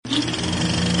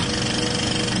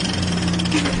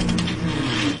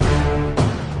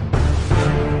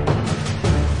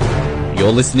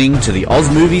You're listening to the Oz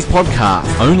Movies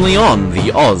Podcast, only on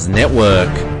the Oz Network.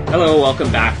 Hello, welcome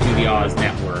back to the Oz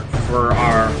Network for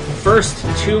our first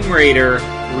Tomb Raider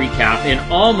recap in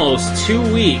almost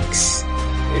 2 weeks.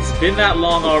 It's been that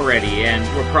long already, and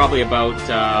we're probably about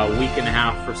a week and a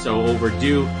half or so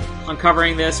overdue on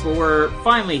covering this, but we're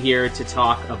finally here to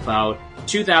talk about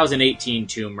 2018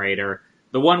 Tomb Raider,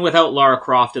 the one without Lara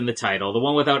Croft in the title, the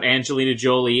one without Angelina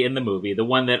Jolie in the movie, the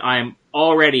one that I'm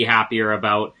already happier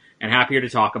about and happier to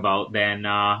talk about than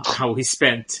how we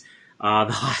spent the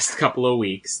last couple of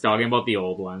weeks talking about the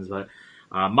old ones. But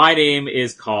my name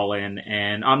is Colin,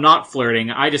 and I'm not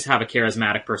flirting. I just have a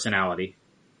charismatic personality.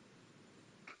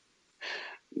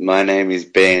 My name is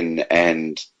Ben,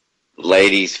 and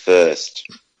ladies first.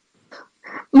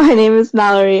 My name is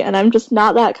Mallory, and I'm just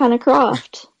not that kind of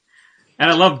Croft. And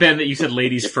I love, Ben, that you said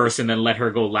ladies first and then let her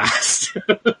go last.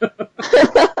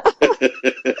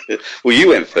 Well, you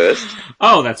went first.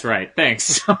 Oh, that's right.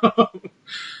 Thanks.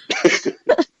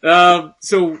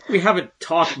 So we haven't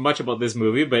talked much about this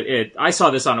movie, but I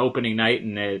saw this on opening night,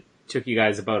 and it took you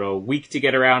guys about a week to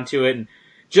get around to it. And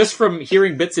just from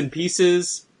hearing bits and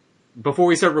pieces before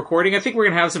we start recording, I think we're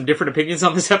going to have some different opinions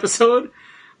on this episode.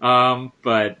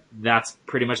 But that's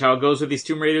pretty much how it goes with these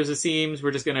Tomb Raiders, it seems.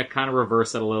 We're just going to kind of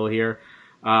reverse it a little here.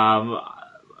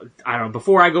 I don't know.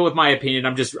 Before I go with my opinion,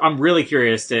 I'm really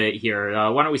curious to hear.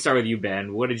 Why don't we start with you,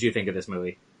 Ben? What did you think of this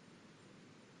movie?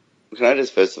 Can I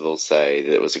just first of all say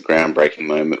that it was a groundbreaking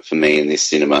moment for me in this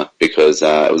cinema, because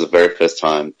it was the very first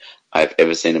time I've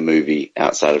ever seen a movie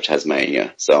outside of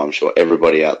Tasmania. So I'm sure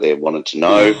everybody out there wanted to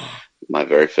know my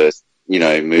very first,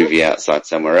 movie outside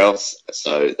somewhere else.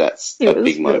 So that's a big moment.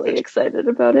 He was really excited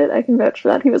about it. I can vouch for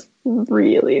that. He was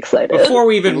really excited. Before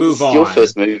we even move on, your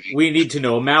first movie? We need to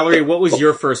know, Mallory, what was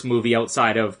your first movie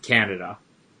outside of Canada?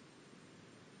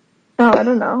 Oh, I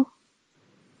don't know.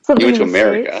 Something you went to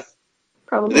America? States,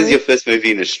 probably. This is your first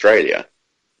movie in Australia?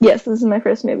 Yes, this is my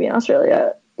first movie in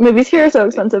Australia. Movies here are so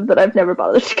expensive that I've never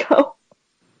bothered to go.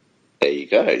 There you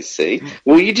go, see?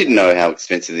 Well, you didn't know how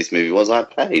expensive this movie was. I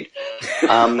paid.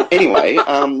 Anyway,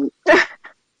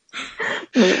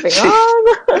 Moving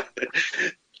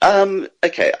on.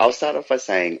 Okay, I'll start off by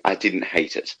saying I didn't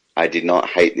hate it. I did not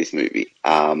hate this movie.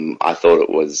 I thought it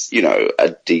was,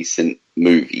 a decent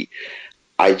movie.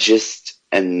 I just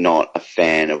am not a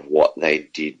fan of what they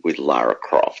did with Lara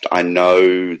Croft. I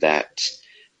know that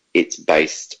it's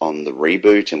based on the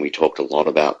reboot, and we talked a lot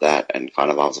about that, and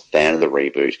I was a fan of the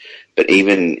reboot. But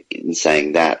even in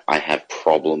saying that, I have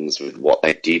problems with what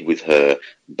they did with her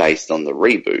based on the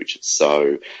reboot.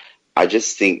 So I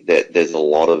just think that there's a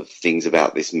lot of things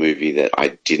about this movie that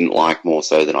I didn't like more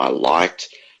so than I liked.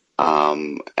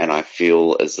 And I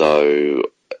feel as though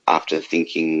after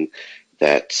thinking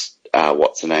that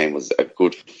what's her name was a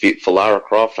good fit for Lara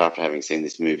Croft, after having seen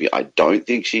this movie, I don't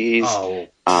think she is. Oh.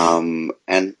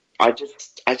 And I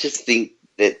just think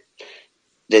that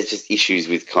there's just issues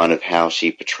with kind of how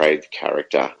she portrayed the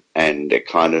character, and it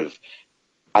kind of,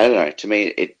 I don't know, to me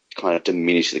it kind of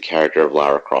diminished the character of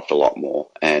Lara Croft a lot more.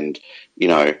 And,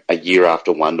 a year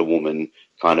after Wonder Woman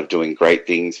kind of doing great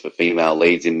things for female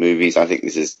leads in movies, I think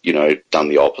this is, done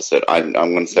the opposite. I'm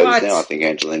going to say this now. I think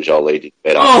Angelina Jolie did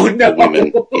better for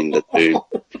women in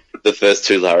the first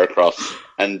two Lara Crofts.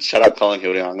 And shut up, Colin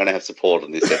Hilding, I'm going to have support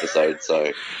on this episode.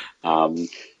 So,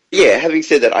 yeah, having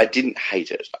said that, I didn't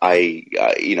hate it.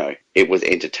 It was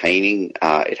entertaining.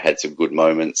 It had some good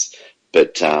moments,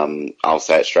 but I'll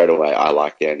say it straight away. I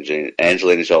like the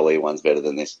Angelina Jolie one's better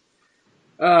than this.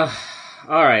 All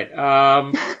right.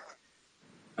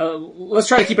 Let's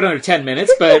try to keep it under 10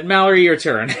 minutes, but Mallory, your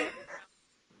turn.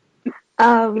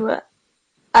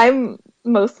 I'm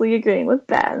mostly agreeing with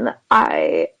Ben.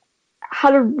 I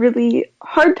had a really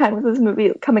hard time with this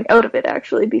movie coming out of it,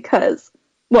 actually, because,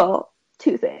 well,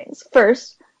 two things.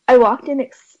 First, I walked in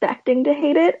expecting to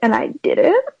hate it, and I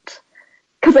didn't.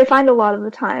 Because I find a lot of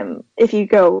the time, if you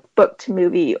go book to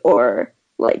movie, or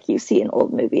you see an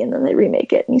old movie and then they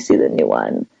remake it and you see the new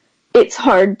one, it's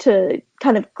hard to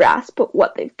kind of grasp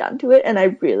what they've done to it, and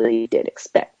I really did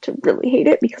expect to really hate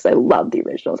it because I love the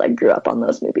originals. I grew up on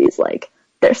those movies,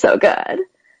 they're so good.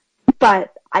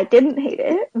 But I didn't hate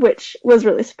it, which was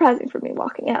really surprising for me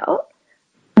walking out.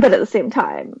 But at the same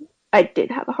time, I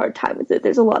did have a hard time with it.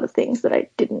 There's a lot of things that I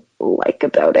didn't like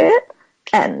about it,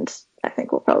 and I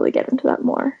think we'll probably get into that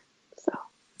more. So,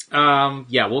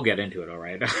 yeah, we'll get into it. All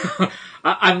right.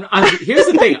 Here's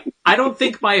the thing. I don't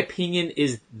think my opinion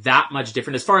is that much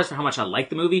different as far as for how much I like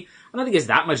the movie. I don't think it's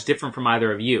that much different from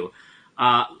either of you.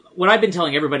 What I've been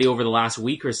telling everybody over the last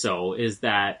week or so is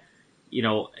that,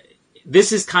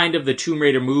 this is kind of the Tomb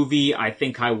Raider movie I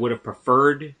think I would have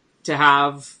preferred to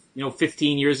have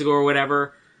 15 years ago or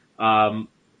whatever.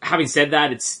 Having said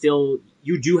that, it's still,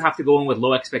 you do have to go in with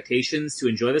low expectations to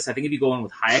enjoy this. I think if you go in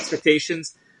with high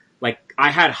expectations, like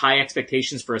I had high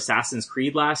expectations for Assassin's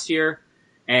Creed last year,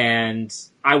 and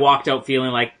I walked out feeling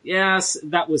like, yes,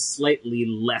 that was slightly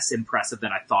less impressive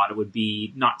than I thought it would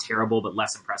be. Not terrible, but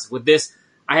less impressive. With this,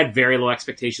 I had very low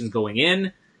expectations going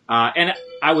in, and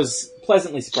I was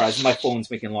pleasantly surprised. My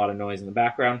phone's making a lot of noise in the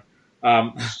background.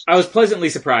 I was pleasantly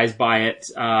surprised by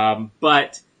it,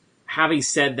 but having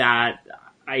said that,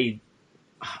 I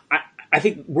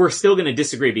think we're still going to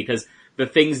disagree, because the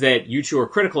things that you two are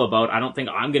critical about, I don't think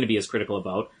I'm going to be as critical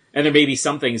about. And there may be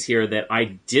some things here that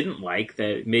I didn't like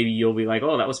that maybe you'll be like,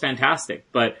 oh, that was fantastic.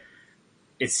 But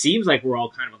it seems like we're all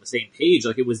kind of on the same page.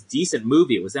 Like, it was a decent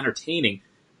movie. It was entertaining.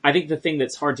 I think the thing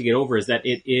that's hard to get over is that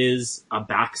it is a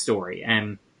backstory,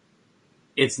 and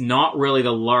it's not really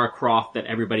the Lara Croft that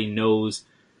everybody knows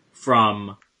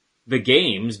from the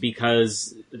games,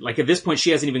 because like at this point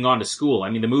she hasn't even gone to school. I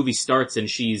mean, the movie starts and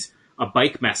she's a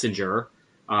bike messenger.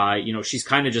 She's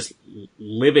kind of just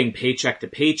living paycheck to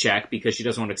paycheck because she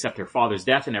doesn't want to accept her father's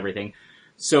death and everything.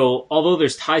 So although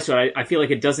there's ties to it, I feel like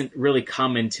it doesn't really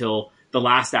come until the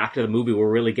last act of the movie where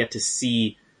we really get to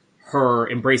see her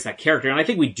embrace that character. And I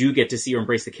think we do get to see her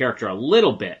embrace the character a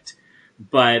little bit.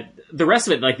 But the rest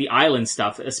of it, like the island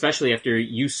stuff, especially after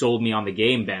you sold me on the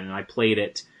game, Ben, and I played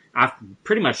it after,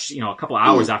 pretty much, a couple of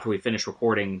hours after we finished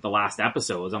recording the last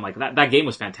episodes. I'm like, that game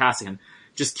was fantastic. And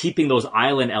just keeping those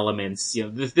island elements,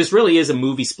 this really is a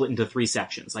movie split into 3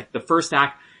 sections. Like, the first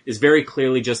act is very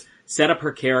clearly just set up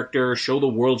her character, show the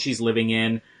world she's living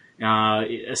in,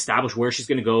 establish where she's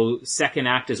going to go. Second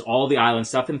act is all the island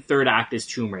stuff, and third act is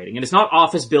tomb raiding. And it's not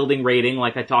office building raiding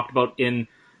like I talked about in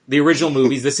the original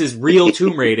movies. This is real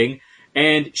tomb raiding,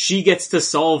 and she gets to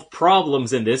solve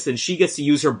problems in this, and she gets to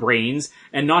use her brains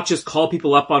and not just call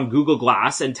people up on Google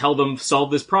Glass and tell them,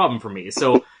 solve this problem for me.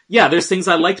 So yeah, there's things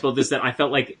I liked about this that I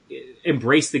felt like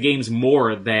embraced the games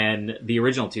more than the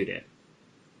original two did.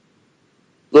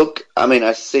 Look, I mean,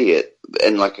 I see it,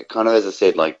 and like, kind of as I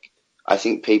said, like, I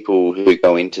think people who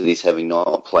go into this having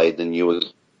not played the newer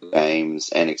games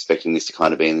and expecting this to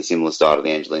kind of be in the similar style of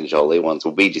the Angelina Jolie ones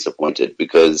will be disappointed,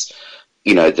 because,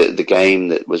 the game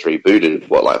that was rebooted,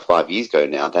 5 years ago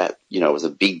now, that, was a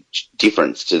big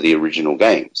difference to the original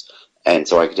games. And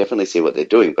so I could definitely see what they're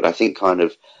doing, but I think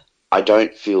I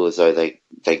don't feel as though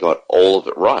they got all of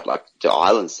it right. Like, the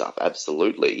island stuff,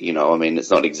 absolutely. I mean,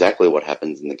 it's not exactly what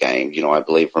happens in the game. I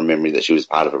believe from memory that she was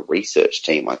part of a research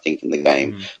team, I think, in the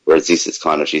game, whereas this is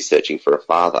kind of, she's searching for a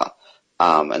father.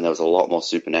 And there was a lot more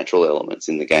supernatural elements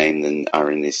in the game than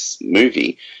are in this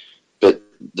movie. But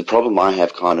the problem I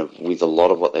have kind of with a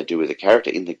lot of what they do with the character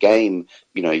in the game,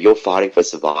 you're fighting for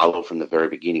survival from the very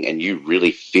beginning, and you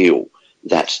really feel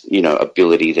that,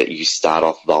 ability that you start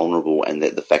off vulnerable, and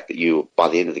that the fact that you, by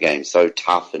the end of the game, so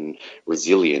tough and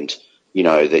resilient,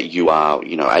 that you are,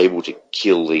 able to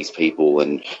kill these people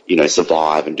and,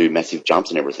 survive and do massive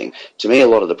jumps and everything. To me, a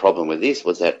lot of the problem with this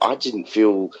was that I didn't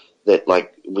feel that,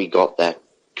 like, we got that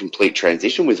complete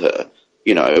transition with her.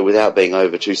 Without being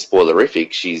over too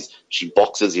spoilerific, she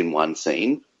boxes in one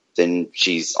scene, then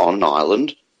she's on an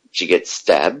island, she gets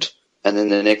stabbed, and then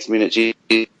the next minute she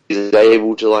is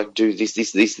able to, like, do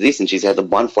this, and she's had the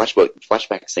one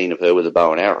flashback scene of her with a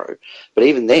bow and arrow. But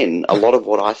even then, a lot of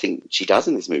what I think she does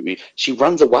in this movie, she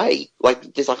runs away.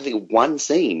 Like, there's, like, I think one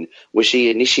scene where she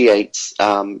initiates,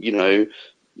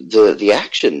 the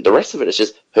action. The rest of it is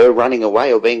just her running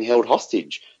away or being held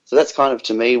hostage. So that's kind of,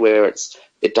 to me, where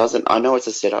I know it's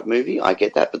a setup movie, I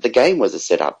get that, but the game was a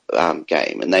setup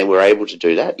game, and they were able to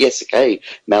do that. Yes, okay,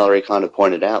 Mallory kind of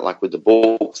pointed out, like, with the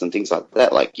books and things like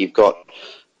that, like, you've got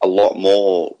a lot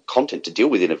more content to deal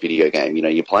with in a video game.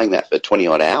 You're playing that for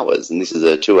 20-odd hours, and this is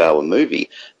a 2-hour movie.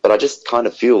 But I just kind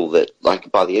of feel that,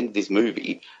 like, by the end of this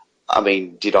movie, I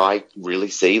mean, did I really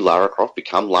see Lara Croft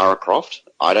become Lara Croft?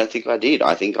 I don't think I did.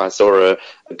 I think I saw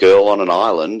a girl on an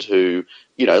island who,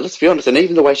 let's be honest, and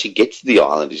even the way she gets to the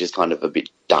island is just kind of a bit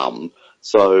dumb.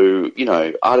 So,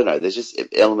 I don't know, there's just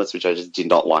elements which I just did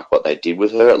not like what they did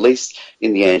with her, at least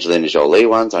in the Angelina Jolie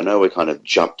ones. I know we kind of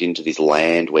jumped into this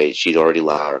land where she's already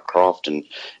Lara Croft and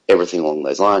everything along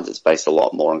those lines. It's based a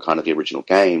lot more on kind of the original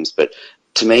games, but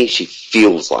to me, she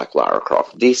feels like Lara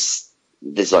Croft.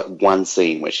 There's like one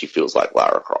scene where she feels like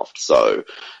Lara Croft. So,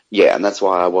 yeah, and that's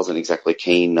why I wasn't exactly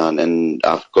keen on, and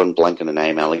I've gone blank on the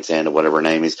name, Alexander, whatever her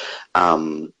name is,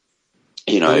 Alicia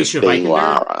being Vikander?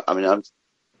 Lara. I mean,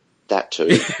 that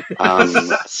too.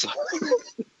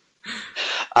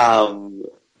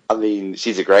 I mean,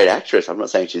 she's a great actress. I'm not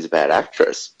saying she's a bad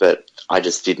actress, but I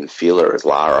just didn't feel her as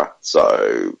Lara.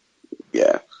 So,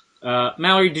 yeah.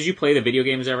 Mallory, did you play the video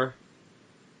games ever?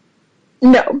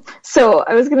 No. So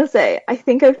I was gonna say, I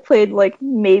think I've played like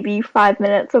maybe 5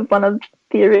 minutes of one of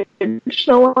the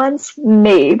original ones,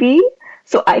 maybe.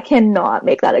 So I cannot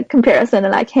make that a comparison,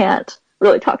 and I can't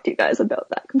really talk to you guys about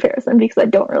that comparison because I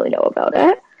don't really know about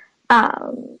it.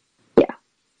 Yeah.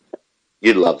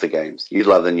 You'd love the games. You'd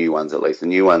love the new ones, at least. The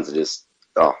new ones are just,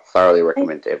 thoroughly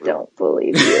recommend to everyone. I don't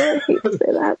believe you. I hate to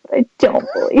say that, but I don't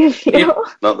believe you.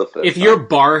 Not the first If time. your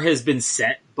bar has been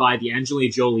set by the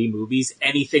Angelina Jolie movies,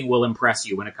 anything will impress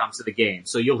you when it comes to the game,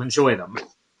 so you'll enjoy them.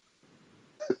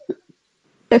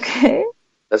 Okay.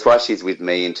 That's why she's with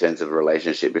me in terms of a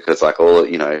relationship, because like all,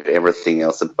 everything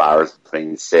else, the bar has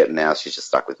been set, now she's just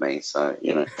stuck with me, so,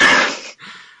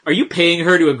 Are you paying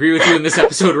her to agree with you in this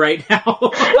episode right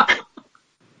now?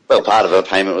 Well, part of her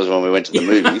payment was when we went to the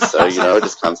movies, so, it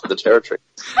just comes with the territory.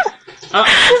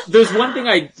 There's one thing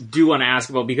I do want to ask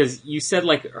about, because you said,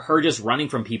 like, her just running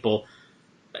from people.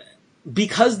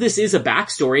 Because this is a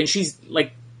backstory, and she's,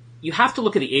 like, you have to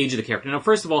look at the age of the character. Now,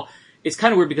 first of all, it's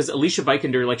kind of weird because Alicia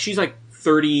Vikander, like, she's, like,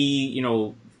 30,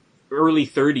 early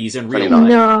 30s in real life.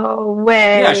 No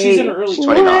way. Yeah, she's in her early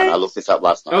 29. What? I looked this up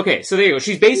last night. Okay, so there you go.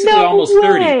 She's basically No almost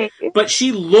way. 30. But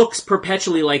she looks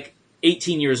perpetually like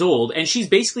 18 years old, and she's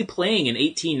basically playing an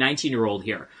 18, 19-year-old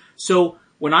here. So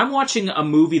when I'm watching a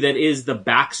movie that is the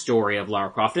backstory of Lara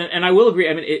Croft, and I will agree,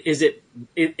 I mean, is it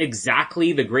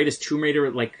exactly the greatest Tomb Raider,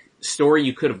 like, story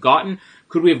you could have gotten?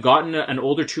 Could we have gotten an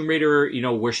older Tomb Raider,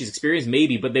 where she's experienced?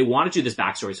 Maybe, but they want to do this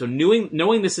backstory. So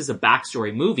knowing this is a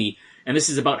backstory movie, and this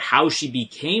is about how she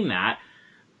became that,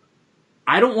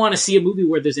 I don't want to see a movie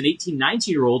where there's an 18,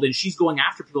 19-year-old and she's going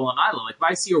after people on an island. Like, if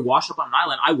I see her wash up on an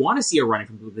island, I want to see her running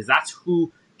from people, because that's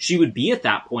who she would be at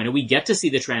that point. And we get to see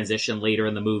the transition later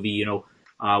in the movie,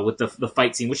 with the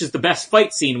fight scene, which is the best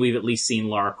fight scene we've at least seen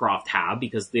Lara Croft have,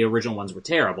 because the original ones were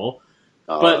terrible.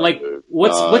 But, like,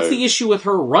 what's the issue with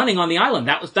her running on the island?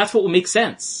 That's what would make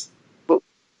sense. Well,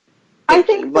 I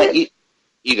think like, that,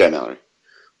 you go, Mallory.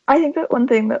 I think that one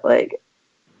thing that, like,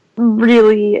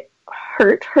 really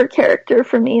hurt her character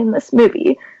for me in this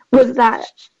movie was that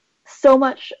so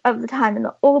much of the time in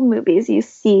the old movies you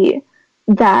see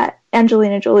that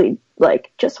Angelina Jolie,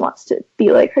 like, just wants to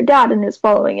be like her dad and is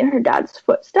following in her dad's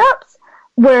footsteps,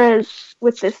 whereas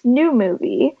with this new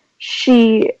movie,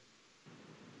 she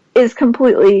is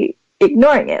completely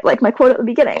ignoring it. Like my quote at the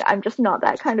beginning, I'm just not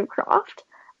that kind of Croft.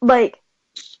 Like,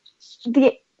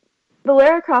 the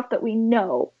Lara Croft that we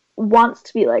know wants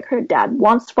to be like her dad,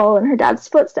 wants to follow in her dad's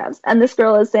footsteps, and this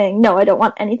girl is saying, no, I don't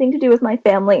want anything to do with my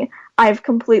family. I've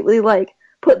completely, like,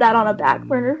 put that on a back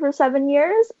burner for 7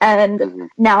 years, and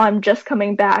now I'm just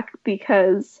coming back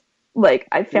because, like,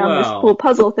 I found this cool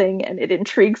puzzle thing and it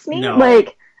intrigues me. No.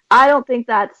 Like, I don't think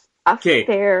that's a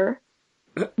fair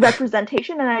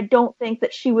representation, and I don't think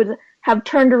that she would have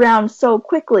turned around so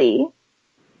quickly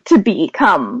to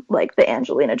become, like, the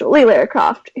Angelina Jolie Lara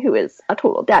Croft, who is a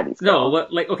total daddy's girl. No,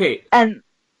 like, okay. And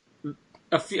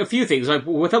a few things, like,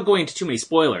 without going into too many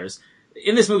spoilers,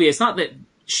 in this movie, it's not that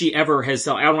she ever has,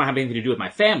 I don't want to have anything to do with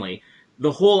my family.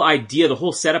 The whole idea, the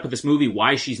whole setup of this movie,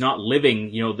 why she's not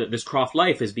living, this Croft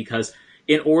life, is because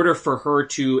in order for her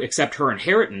to accept her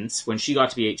inheritance, when she got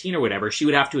to be 18 or whatever, she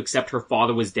would have to accept her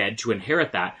father was dead to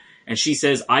inherit that. And she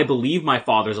says, I believe my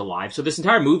father's alive. So this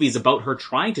entire movie is about her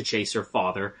trying to chase her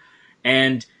father.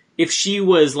 And if she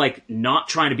was, like, not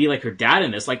trying to be like her dad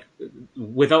in this, like,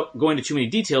 without going into too many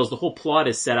details, the whole plot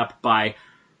is set up by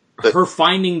her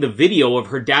finding the video of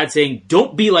her dad saying,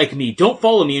 don't be like me, don't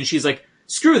follow me. And she's like,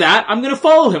 screw that, I'm going to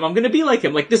follow him, I'm going to be like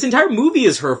him. Like, this entire movie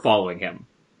is her following him.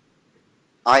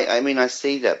 I mean, I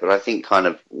see that, but I think kind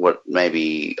of what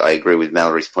maybe I agree with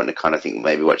Mallory's point, and kind of think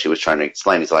maybe what she was trying to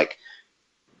explain is, like,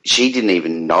 she didn't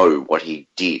even know what he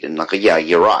did. And, like, yeah,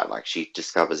 you're right, like, she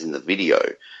discovers in the video,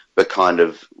 but kind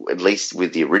of, at least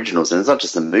with the originals, and it's not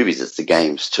just the movies, it's the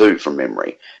games too, from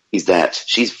memory, is that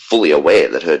she's fully aware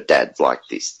that her dad's like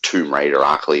this Tomb Raider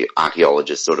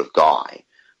archaeologist sort of guy.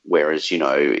 Whereas,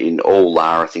 in all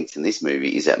Lara thinks in this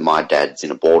movie is that my dad's in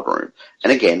a boardroom.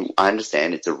 And again, I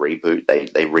understand it's a reboot. They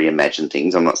reimagine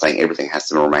things. I'm not saying everything has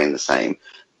to remain the same.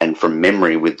 And from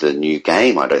memory with the new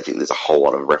game, I don't think there's a whole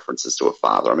lot of references to a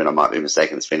father. I mean, I might be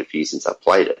mistaken. It's been a few since I've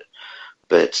played it.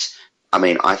 But, I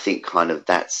mean, I think kind of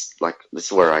that's, like, this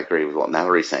is where I agree with what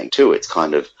Mallory's saying too. It's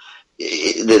kind of,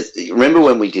 remember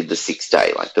when we did The Sixth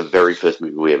Day, like the very first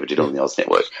movie we ever did on the Oz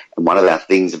Network, and one of our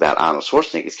things about Arnold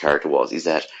Schwarzenegger's character is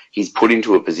that he's put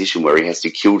into a position where he has to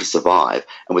kill to survive,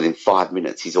 and within 5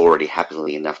 minutes he's already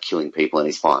happily enough killing people and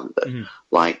he's fine with it. Mm-hmm.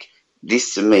 Like,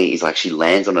 this to me is like she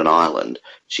lands on an island,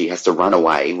 she has to run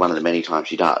away one of the many times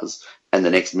she does, and the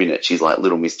next minute she's like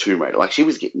Little Miss Tomb Raider. Like, she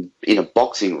was getting in a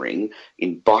boxing ring,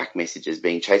 in bike messages,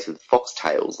 being chased with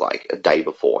foxtails like a day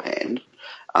beforehand.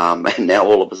 And now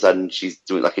all of a sudden she's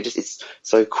doing, like, it's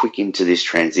so quick into this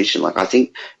transition. Like, I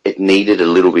think it needed a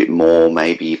little bit more,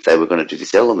 maybe, if they were going to do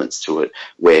this elements to it,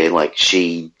 where, like,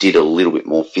 she did a little bit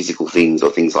more physical things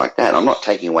or things like that. I'm not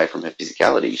taking away from her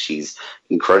physicality. She's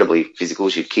incredibly physical.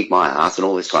 She'd kick my ass and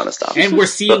all this kind of stuff. And we're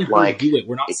seeing her do it.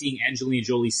 We're not seeing Angelina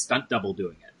Jolie's stunt double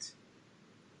doing it.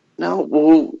 No,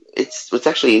 well, it's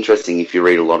actually interesting if you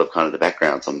read a lot of kind of the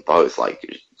backgrounds on both.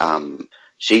 Like,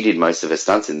 she did most of her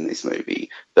stunts in this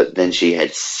movie, but then she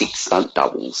had 6 stunt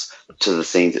doubles to the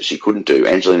scenes that she couldn't do.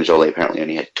 Angelina Jolie apparently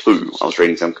only had 2. I was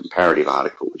reading some comparative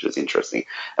article, which was interesting.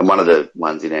 And one of the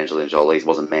ones in Angelina Jolie's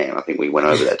was a man. I think we went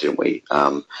over that, didn't we,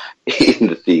 in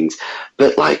the things.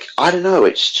 But, like, I don't know,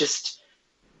 it's just...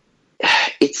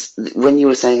 It's when you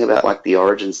were saying about, like, the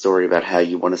origin story about how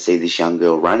you want to see this young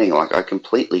girl running, like, I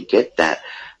completely get that.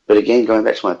 But again, going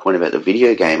back to my point about the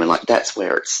video game, and, like, that's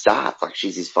where it starts. Like,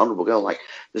 she's this vulnerable girl. Like,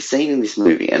 the scene in this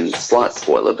movie, and slight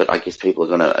spoiler, but I guess people are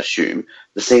going to assume,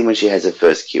 the scene when she has her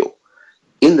first kill.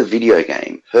 In the video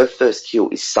game, her first kill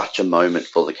is such a moment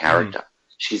for the character. Mm.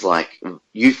 She's like,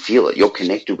 you feel it. You're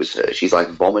connected with her. She's like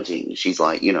vomiting. She's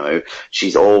like, you know,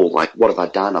 she's all like, what have I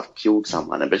done? I've killed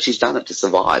someone. But she's done it to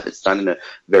survive. It's done in a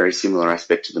very similar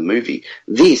aspect to the movie.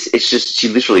 This, it's just, she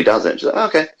literally does it. She's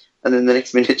like, okay. And then the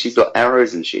next minute she's got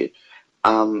arrows and shit.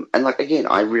 And like, again,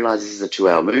 I realize this is a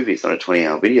 2-hour movie. It's not a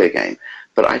 20-hour video game.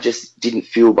 But I just didn't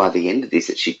feel by the end of this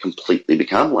that she'd completely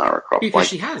become Lara Croft. Because like,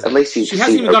 she hasn't. At least she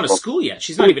hasn't even gone to school yet.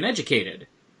 She's not even educated.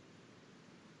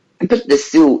 But there's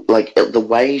still, like, the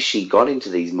way she got into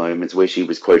these moments where she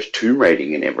was, quote, tomb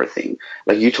raiding and everything.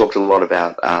 Like, you talked a lot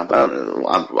about,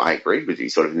 I agreed with you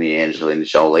sort of in the Angelina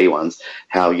Jolie ones,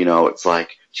 how, you know, it's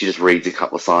like she just reads a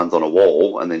couple of signs on a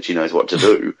wall and then she knows what to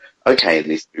do. Okay, in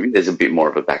this movie, there's a bit more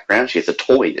of a background. She has a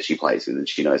toy that she plays with and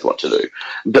she knows what to do.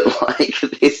 But, like,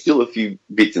 there's still a few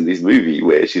bits in this movie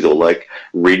where she's all, like,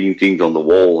 reading things on the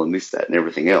wall and this, that, and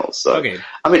everything else. So, okay.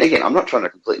 I mean, again, I'm not trying to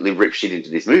completely rip shit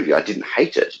into this movie. I didn't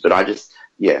hate it, but I just,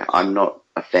 yeah, I'm not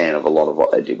a fan of a lot of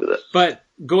what they did with it. But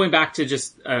going back to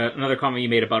just another comment you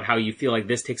made about how you feel like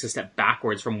this takes a step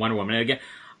backwards from Wonder Woman. And again,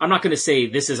 I'm not going to say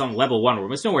this is on level Wonder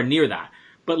Woman. It's nowhere near that.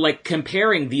 But, like,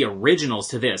 comparing the originals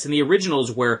to this, and the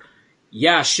originals where,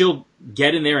 yeah, she'll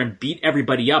get in there and beat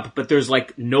everybody up, but there's,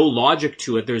 like, no logic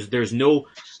to it. There's no,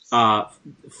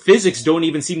 physics don't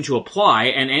even seem to apply,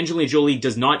 and Angelina Jolie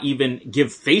does not even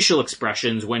give facial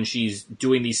expressions when she's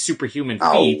doing these superhuman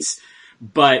feats.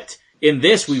 But in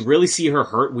this, we really see her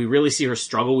hurt, we really see her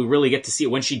struggle, we really get to see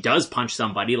it when she does punch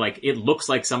somebody, like, it looks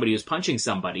like somebody who's punching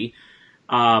somebody.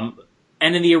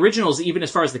 And in the originals, even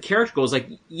as far as the character goes, like,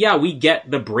 yeah, we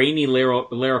get the brainy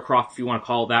Lara Croft, if you want to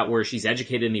call it that, where she's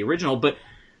educated in the original. But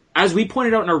as we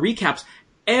pointed out in our recaps,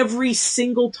 every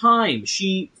single time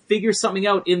she figures something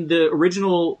out in the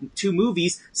original 2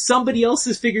 movies, somebody else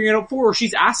is figuring it out for her.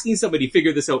 She's asking somebody,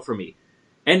 figure this out for me.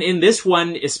 And in this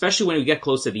one, especially when we get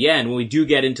close to the end, when we do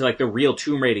get into, like, the real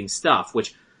tomb raiding stuff,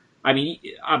 which, I mean,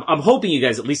 I'm hoping you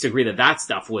guys at least agree that that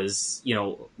stuff was, you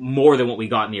know, more than what we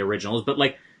got in the originals. But,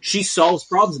 like, she solves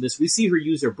problems in this. We see her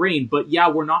use her brain, but yeah,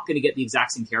 we're not going to get the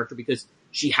exact same character because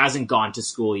she hasn't gone to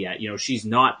school yet. You know, she's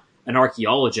not an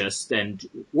archaeologist, and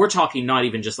we're talking not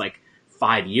even just like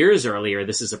 5 years earlier.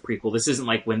 This is a prequel. This isn't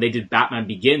like when they did Batman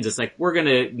Begins. It's like, we're going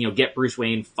to, you know, get Bruce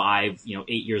Wayne 8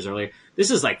 years earlier. This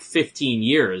is like 15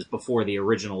 years before the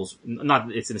originals.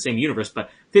 Not, it's in the same universe, but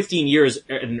 15 years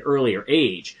at an earlier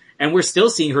age. And we're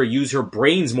still seeing her use her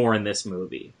brains more in this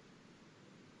movie.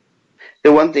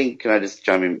 The one thing, can I just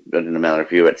chime in, I don't know, Mallory,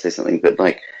 if you were to say something, but,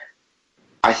 like,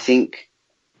 I think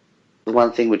the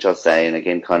one thing which I'll say, and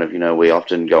again, kind of, you know, we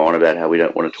often go on about how we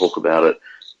don't want to talk about it,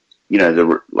 you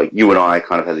know, like, you and I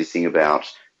kind of have this thing about,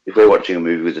 if we're watching a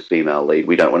movie with a female lead,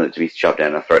 we don't want it to be shoved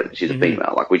down our throat that she's a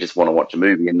female. Like, we just want to watch a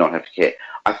movie and not have to care.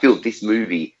 I feel this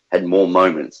movie had more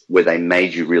moments where they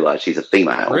made you realize she's a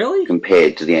female. Really?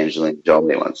 Compared to the Angelina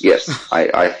Jolie ones. Yes.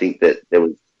 I think that there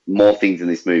was more things in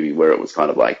this movie where it was kind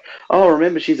of like, oh,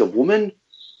 remember she's a woman?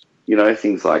 You know,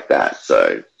 things like that.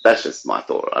 So that's just my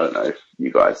thought. I don't know if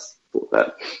you guys thought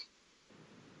that.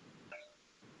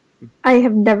 I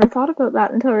have never thought about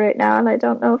that until right now, and I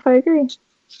don't know if I agree.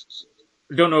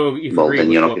 Don't know if you well, agree then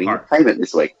with you're not what getting part. payment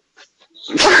this week.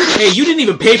 Hey, you didn't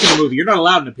even pay for the movie. You're not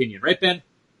allowed an opinion, right, Ben?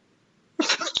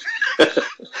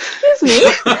 Excuse me.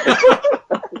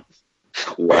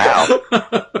 Wow.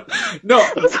 No.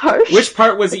 That's harsh. Which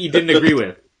part was it you didn't agree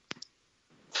with?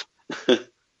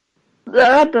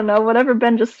 I don't know. Whatever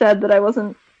Ben just said that I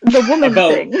wasn't the woman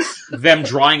about thing. them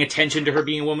drawing attention to her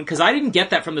being a woman, because I didn't get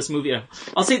that from this movie.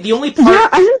 I'll say the only part, Yeah,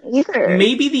 I didn't either.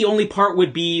 maybe the only part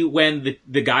would be when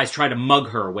the guys try to mug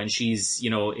her when she's,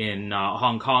 in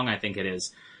Hong Kong, I think it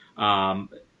is.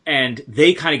 And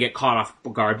they kind of get caught off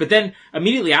guard. But then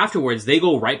immediately afterwards, they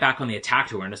go right back on the attack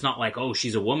to her, and it's not like, oh,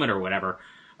 she's a woman or whatever.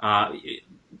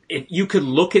 You could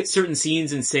look at certain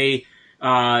scenes and say,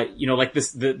 like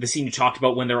the scene you talked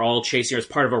about when they're all chasing her as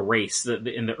part of a race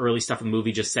in the early stuff of the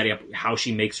movie, just setting up how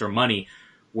she makes her money,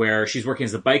 where she's working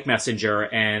as the bike messenger,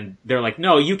 and they're like,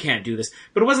 no, you can't do this.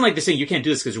 But it wasn't like they're saying you can't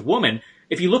do this because you're a woman.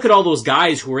 If you look at all those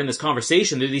guys who are in this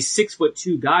conversation, they're these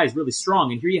 6'2" guys, really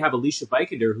strong. And here you have Alicia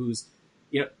Vikander, who's,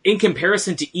 in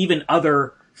comparison to even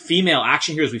other female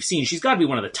action heroes we've seen, she's got to be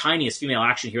one of the tiniest female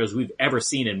action heroes we've ever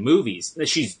seen in movies.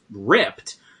 She's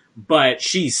ripped, but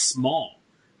she's small.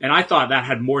 And I thought that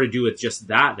had more to do with just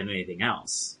that than anything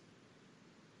else.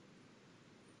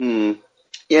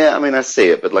 Yeah, I mean, I see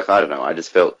it, but I don't know. I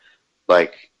just felt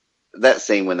like that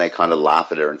scene when they kind of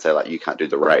laugh at her and say, you can't do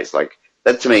the race.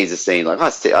 That to me is a scene, I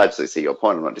absolutely see your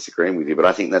point. I'm not disagreeing with you, but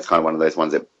I think that's kind of one of those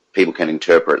ones that people can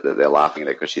interpret that they're laughing at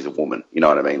her because she's a woman. You know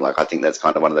what I mean? I think that's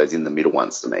kind of one of those in the middle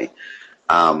ones to me.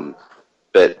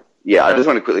 But yeah, I just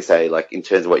want to quickly say, in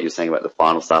terms of what you're saying about the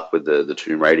final stuff with the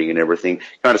tomb raiding and everything, can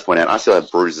I just point out, I still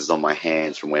have bruises on my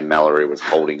hands from when Mallory was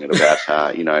holding it about,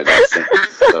 that scene.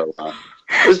 So,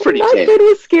 it was pretty Not tense. good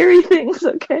with scary things,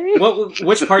 okay?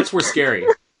 Which parts were scary?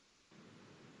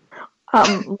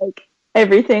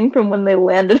 Everything from when they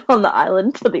landed on the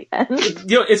island to the end.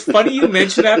 It's funny you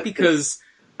mention that because,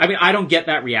 I don't get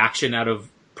that reaction out of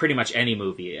pretty much any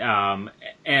movie.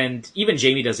 And even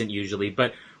Jamie doesn't usually,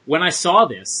 but when I saw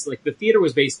this, the theater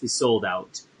was basically sold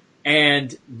out,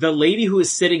 and the lady who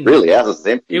was sitting really, that was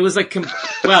empty. It was it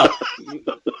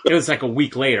was a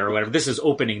week later or whatever. This is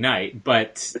opening night,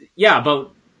 but the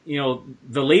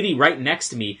lady right next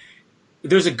to me,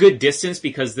 there's a good distance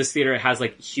because this theater has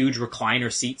huge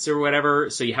recliner seats or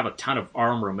whatever, so you have a ton of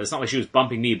arm room. It's not like she was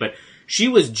bumping me, but she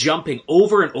was jumping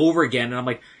over and over again, and I'm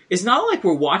like, it's not like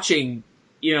we're watching,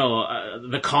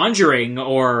 The Conjuring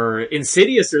or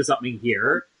Insidious or something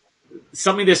here.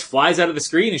 Something just flies out of the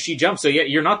screen and she jumps. So yeah,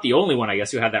 you're not the only one, I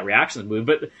guess, who had that reaction to the movie.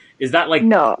 But is that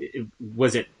no?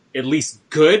 Was it at least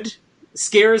good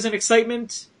scares and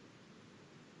excitement?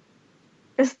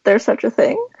 Is there such a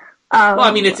thing?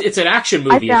 It's an action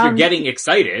movie. If you're getting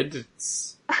excited,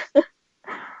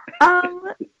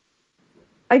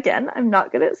 again, I'm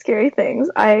not good at scary things.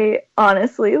 I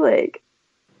honestly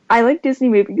I like Disney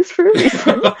movies for a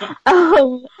reason.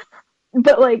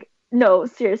 But no,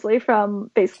 seriously, from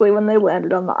basically when they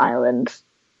landed on the island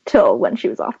till when she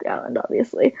was off the island,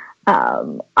 obviously,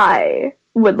 I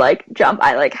would jump.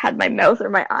 I had my mouth or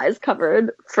my eyes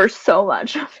covered for so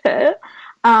much of it.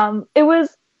 It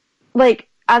was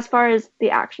as far as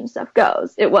the action stuff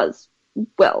goes, it was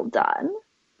well done.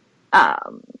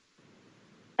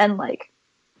 And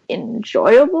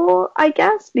enjoyable, I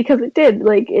guess, because it did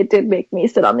make me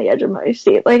sit on the edge of my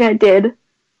seat. I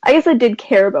guess I did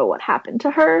care about what happened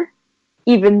to her,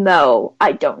 even though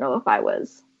I don't know if I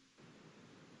was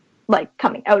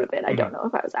coming out of it. I don't know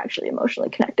if I was actually emotionally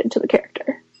connected to the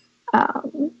character.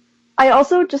 I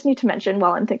also just need to mention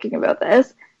while I'm thinking about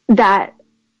this that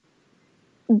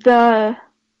the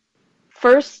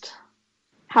first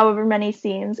however many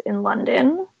scenes in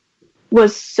London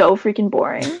was so freaking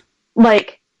boring.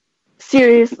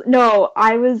 Seriously, no,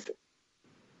 I'm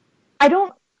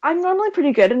normally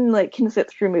pretty good and can sit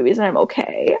through movies and I'm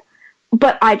okay.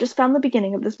 But I just found the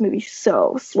beginning of this movie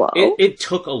so slow. It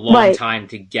took a long time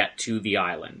to get to the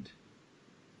island.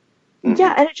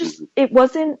 Yeah, and it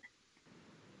wasn't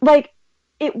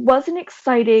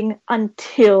exciting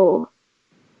until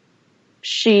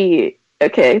she,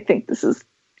 okay, I think this is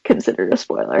considered a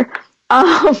spoiler.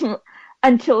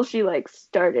 Until she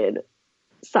started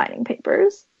signing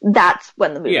papers. That's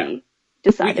when the movie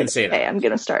decided, okay, I'm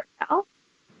gonna start now.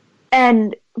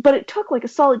 But it took a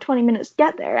solid 20 minutes to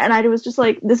get there, and I was just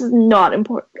this is not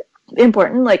important.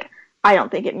 I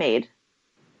don't think it made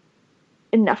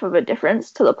enough of a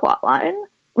difference to the plot line.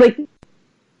 That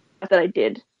I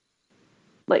did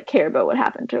care about what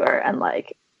happened to her, and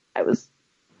I was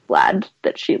glad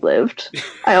that she lived.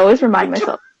 I always remind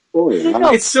myself.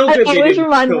 It's so good I they always didn't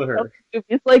remind kill myself her. of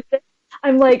movies like this.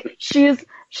 I'm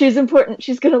she's important,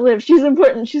 she's gonna live, she's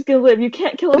important, she's gonna live, you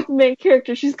can't kill off the main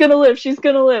character, she's gonna live,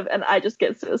 and I just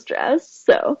get so stressed,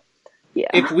 so, yeah.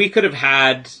 If we could have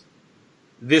had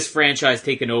this franchise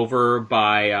taken over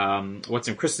by,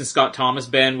 Kristen Scott Thomas,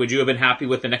 Ben, would you have been happy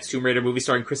with the next Tomb Raider movie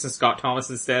starring Kristen Scott Thomas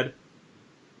instead?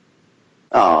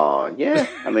 Oh, yeah.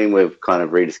 I mean, we've kind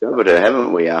of rediscovered her,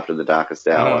 haven't we, after the Darkest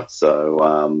Hour?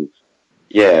 So,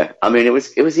 yeah. I mean, it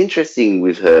was interesting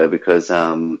with her because,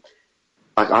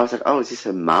 like, I was like, oh, is this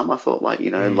her mum? I thought, like,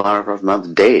 Lara Croft's mum's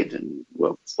dead, and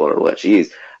well, spoiler alert, she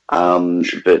is.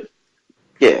 But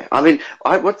yeah, I mean,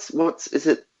 is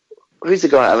it? Who's the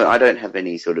guy? I mean, I don't have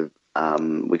any sort of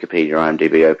Wikipedia or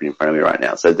IMDb open in front of me right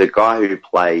now. So the guy who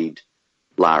played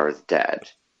Lara's dad,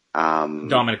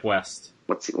 Dominic West.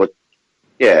 What?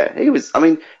 Yeah, he was. I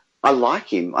mean, I like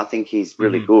him. I think he's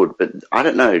really good. But I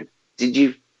don't know. Did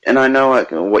you? And I know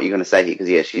what you're going to say here because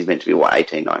yeah, she's meant to be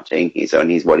 18, 19 here. So and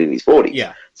he's in his 40s.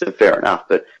 Yeah. So fair enough.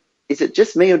 But is it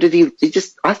just me or did he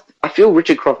just? I feel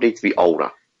Richard Croft needs to be older.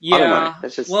 Yeah. I don't know.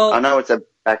 That's just. Well, I know it's a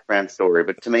background story,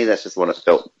 but to me, that's just what it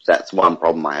felt. That's one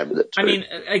problem I have with it too. I mean,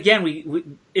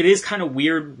 again, it is kind of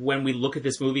weird when we look at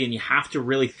this movie and you have to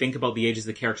really think about the ages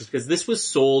of the characters because this was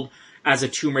sold as a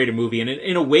Tomb Raider movie, and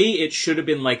in a way, it should have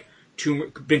been like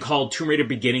been called Tomb Raider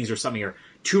Beginnings or something, or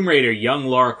Tomb Raider Young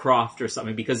Lara Croft or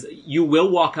something, because you will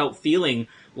walk out feeling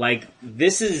like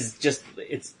this is just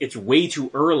it's way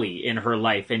too early in her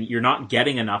life, and you're not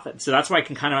getting enough. So that's why I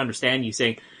can kind of understand you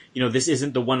saying, this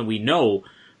isn't the one we know.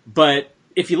 But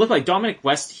if you look like Dominic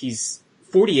West, he's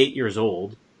 48 years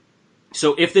old.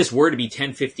 So if this were to be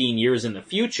 10, 15 years in the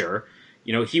future,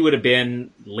 he would have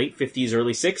been late 50s,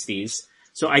 early 60s.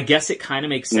 So I guess it kind of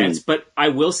makes sense. But I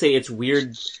will say it's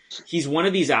weird. He's one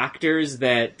of these actors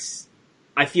that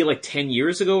I feel like 10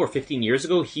 years ago or 15 years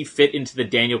ago, he fit into the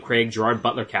Daniel Craig, Gerard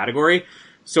Butler category.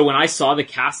 So when I saw the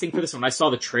casting for this, when I saw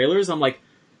the trailers, I'm like,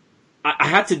 I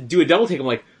had to do a double take. I'm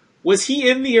like, was he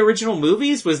in the original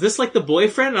movies? Was this like the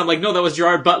boyfriend? And I'm like, no, that was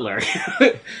Gerard Butler.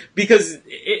 Because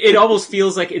it almost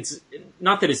feels like it's,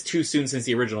 not that it's too soon since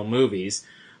the original movies,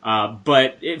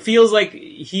 but it feels like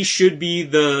he should be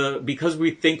because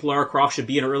we think Lara Croft should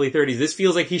be in her early 30s, this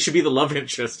feels like he should be the love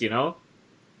interest,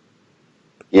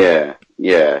 Yeah,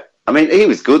 yeah. I mean, he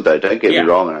was good though, don't get me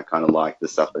wrong, and I kind of like the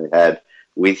stuff that he had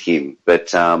with him.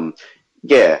 But,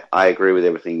 yeah, I agree with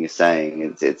everything you're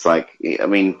saying. It's like, I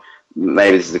mean,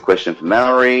 maybe this is a question for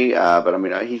Mallory, but I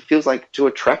mean, he feels like too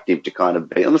attractive to kind of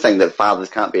be. I'm not saying that fathers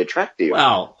can't be attractive.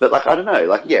 Wow. But like, I don't know,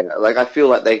 like, yeah, like I feel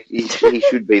like he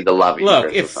should be the love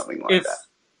interest or something like that.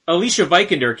 Alicia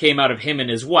Vikander came out of him and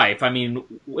his wife, I mean,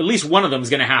 at least one of them is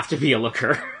going to have to be a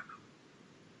looker.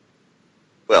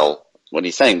 Well, what are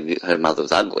you saying? Her mother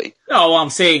was ugly? No, I'm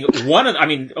saying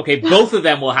both of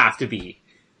them will have to be.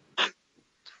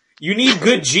 You need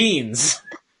good genes.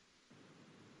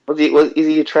 Is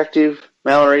he attractive,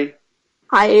 Mallory?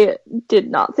 I did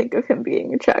not think of him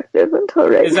being attractive until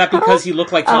right now. Is that because he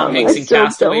looked like Tom Hanks in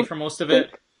Castaway for most of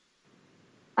it?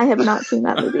 I have not seen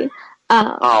that movie.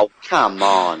 Oh, come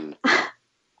on.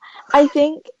 I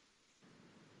think...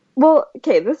 Well,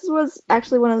 okay, this was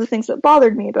actually one of the things that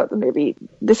bothered me about the movie.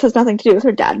 This has nothing to do with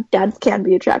her dad. Dads can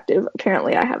be attractive.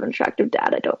 Apparently, I have an attractive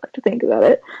dad. I don't like to think about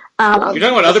it. You're talking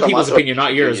about other people's opinion,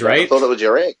 not yours, right? I thought it was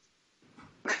your ex.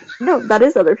 No, that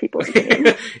is other people's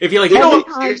opinion. If you're like,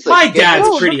 my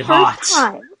dad's pretty hot.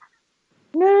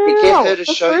 No, Get her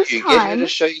to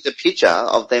show you the picture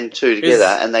of them two together,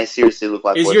 and they seriously look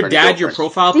like. Is your dad your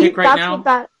profile pic right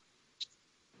now?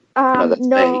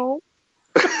 No.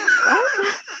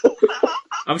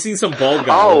 I'm seeing some bald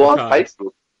guy. Oh, on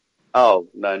Facebook. Oh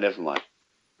no, never mind.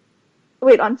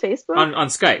 Wait, on Facebook? On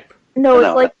Skype? No,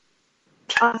 it's like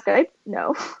on Skype.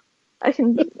 No, I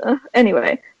can.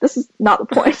 Anyway, this is not the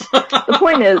point. The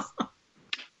point is,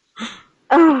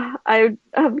 I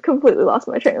have completely lost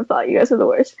my train of thought. You guys are the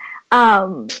worst.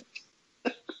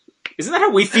 Isn't that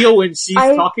how we feel when she's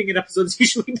talking in episodes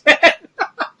usually dead?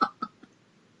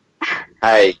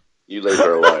 Hey, you leave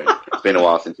her alone. It's been a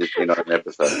while since you've been on an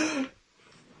episode.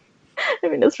 I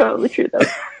mean, that's probably true, though.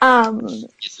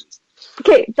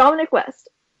 Okay, Dominic West.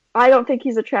 I don't think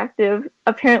he's attractive.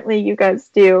 Apparently, you guys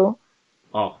do.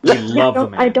 Oh, we love the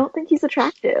man. I don't think he's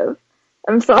attractive.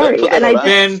 I'm sorry. And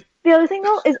the other thing,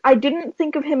 though, is I didn't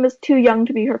think of him as too young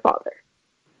to be her father.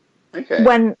 Okay.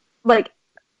 When,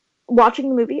 watching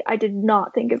the movie, I did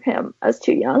not think of him as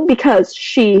too young because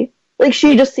she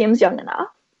just seems young enough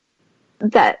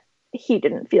that he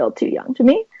didn't feel too young to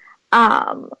me.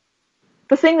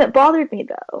 The thing that bothered me,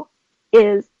 though,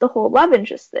 is the whole love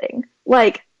interest thing.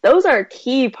 Those are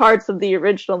key parts of the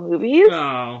original movies.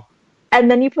 Oh.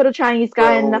 And then you put a Chinese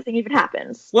guy and nothing even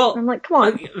happens. Well, I'm like, come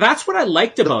on. That's what I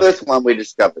liked about it. The first one we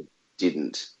discovered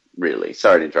didn't really.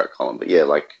 Sorry to interrupt, Colin, but yeah,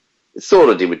 it sort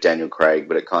of did with Daniel Craig,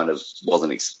 but it kind of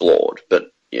wasn't explored.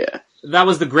 But yeah. That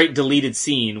was the great deleted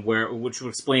scene which would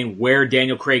explain where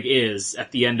Daniel Craig is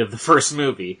at the end of the first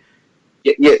movie.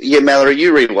 Yeah, Mallory,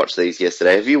 you rewatched these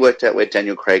yesterday. Have you worked out where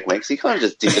Daniel Craig went? 'Cause he kind of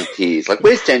just disappears. Like,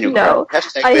 where's Daniel No, Craig?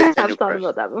 Hashtag, I where's have Daniel thought Craig?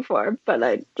 about that before, but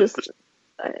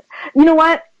you know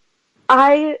what?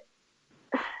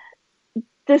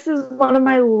 This is one of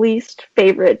my least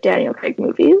favorite Daniel Craig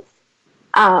movies.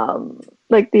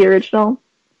 Like the original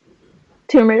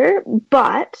Tomb Raider,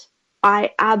 but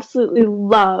I absolutely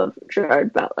love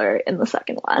Gerard Butler in the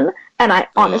second one, and I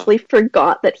honestly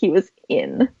forgot that he was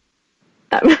in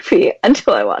that movie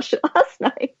until I watched it last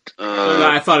night.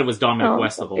 I thought it was Dominic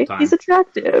West the whole time. He's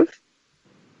attractive.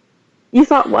 You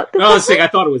thought what? I was saying I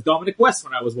thought it was Dominic West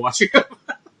when I was watching him.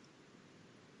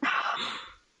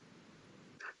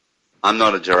 I'm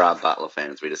not a Gerard Butler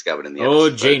fan, as we discovered in the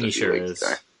episode. Jamie sure is.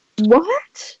 Ago.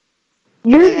 What?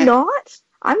 You're not?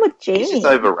 I'm with Jamie. He's just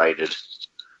overrated.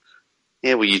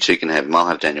 Yeah, well, you two can have him. I'll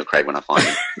have Daniel Craig when I find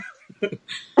him.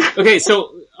 Okay,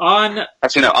 so on...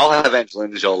 Actually, no, I'll have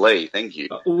Angelina Jolie. Thank you.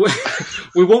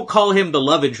 We won't call him the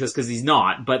love interest because he's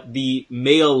not, but the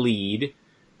male lead,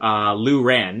 Lou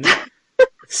Ren.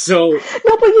 So...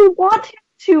 No, but you want him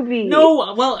to be.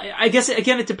 No, well, I guess,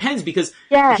 again, it depends because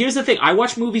here's the thing. I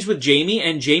watch movies with Jamie,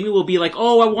 and Jamie will be like,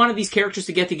 oh, I wanted these characters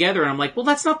to get together. And I'm like, well,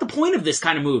 that's not the point of this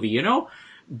kind of movie, you know?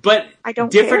 But I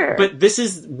don't different, care. But this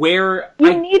is where...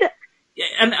 You need...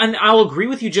 And I'll agree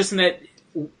with you just in that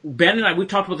Ben and I, we've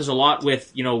talked about this a lot with,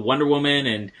 you know, Wonder Woman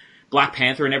and Black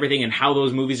Panther and everything and how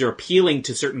those movies are appealing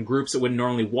to certain groups that wouldn't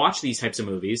normally watch these types of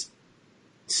movies.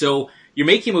 So you're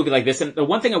making a movie like this, and the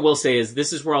one thing I will say is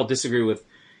this is where I'll disagree with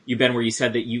you, Ben, where you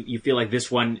said that you feel like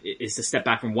this one is a step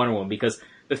back from Wonder Woman, because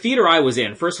the theater I was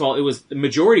in, first of all, it was the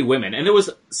majority women, and there was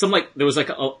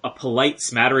a polite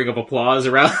smattering of applause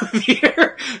around the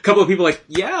theater. A couple of people like,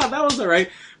 yeah, that was alright.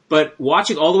 But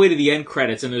watching all the way to the end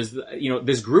credits, and there's, you know,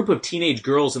 this group of teenage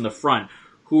girls in the front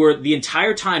who are the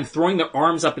entire time throwing their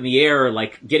arms up in the air,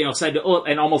 like getting outside,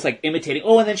 and almost like imitating,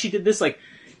 and then she did this, like,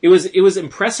 it was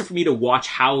impressive for me to watch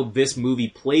how this movie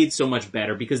played so much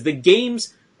better, because the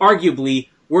games, arguably,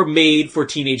 were made for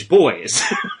teenage boys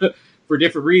for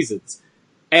different reasons.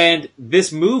 And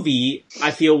this movie,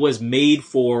 I feel, was made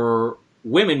for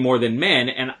women more than men,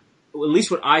 and at least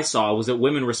what I saw was that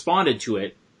women responded to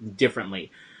it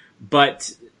differently.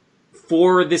 But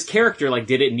for this character, like,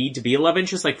 did it need to be a love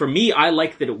interest? Like, for me, I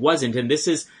like that it wasn't, and this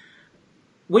is...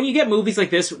 When you get movies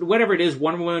like this, whatever it is,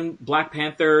 Wonder Woman, Black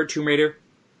Panther, Tomb Raider,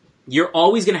 you're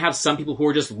always going to have some people who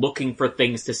are just looking for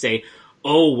things to say,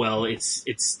 oh, well, it's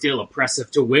still oppressive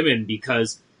to women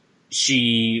because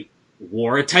she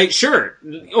wore a tight shirt.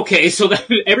 Okay, so that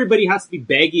everybody has to be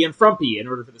baggy and frumpy in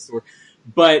order for this to work.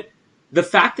 But the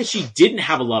fact that she didn't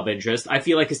have a love interest, I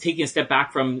feel like is taking a step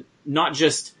back from not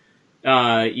just,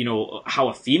 you know, how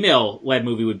a female-led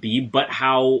movie would be, but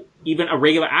how even a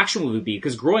regular action movie would be.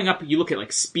 Because growing up, you look at,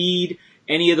 like, Speed,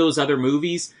 any of those other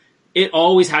movies, it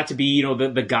always had to be, you know,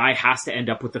 the guy has to end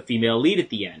up with the female lead at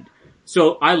the end.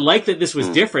 So I like that this was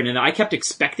different, and I kept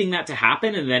expecting that to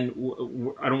happen, and then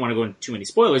I don't want to go into too many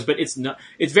spoilers, but it's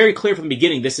very clear from the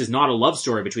beginning this is not a love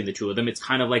story between the two of them. It's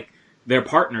kind of like their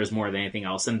partners more than anything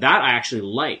else, and that I actually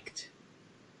liked.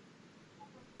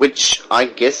 Which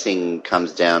I'm guessing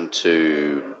comes down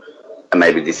to, and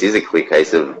maybe this is a clear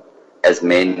case of, as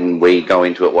men, we go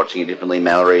into it watching it differently.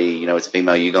 Mallory, you know, as a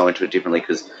female, you go into it differently,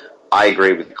 because I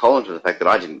agree with Colin to the fact that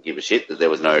I didn't give a shit that there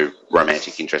was no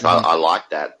romantic interest. I like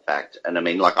that fact. And I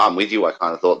mean, like, I'm with you. I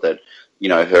kind of thought that, you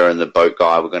know, her and the boat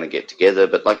guy were going to get together.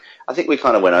 But, like, I think we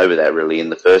kind of went over that really in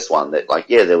the first one, that, like,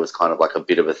 yeah, there was kind of like a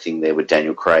bit of a thing there with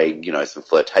Daniel Craig, you know, some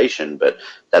flirtation, but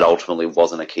that ultimately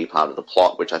wasn't a key part of the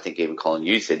plot, which I think even Colin,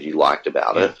 you said you liked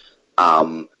about it.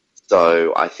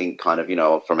 So I think kind of, you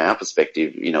know, from our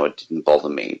perspective, you know, it didn't bother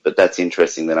me. But that's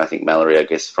interesting that I think Mallory, I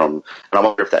guess, and I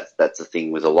wonder if that's a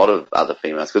thing with a lot of other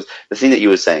females. Because the thing that you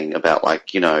were saying about,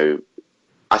 like, you know,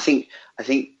 I think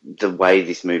the way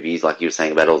this movie is, like you were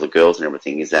saying about all the girls and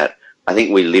everything, is that I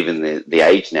think we live in the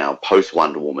age now,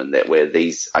 post-Wonder Woman, that where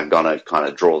these are going to kind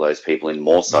of draw those people in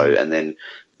more so. And then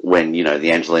when, you know,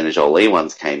 the Angelina Jolie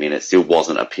ones came in, it still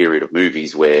wasn't a period of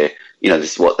movies where, you know,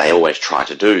 this is what they always try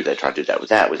to do. They try to do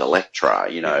that with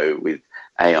Elektra, you know, with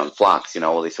Aeon Flux, you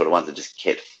know, all these sort of ones that just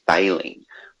kept failing.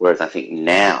 Whereas I think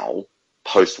now,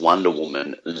 post-Wonder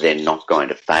Woman, they're not going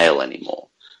to fail anymore.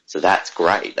 So that's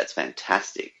great. That's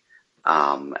fantastic.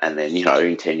 And then, you know,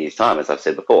 in 10 years' time, as I've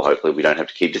said before, hopefully we don't have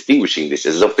to keep distinguishing this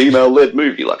as a female-led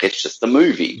movie. Like, it's just a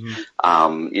movie.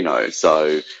 You know,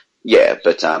 so... Yeah,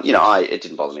 but, you know, it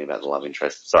didn't bother me about the love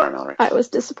interest. Sorry, Mallory. I was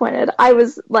disappointed. I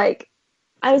was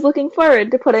looking forward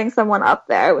to putting someone up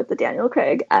there with the Daniel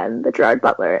Craig and the Gerard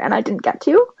Butler, and I didn't get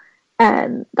to,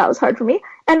 and that was hard for me.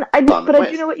 And I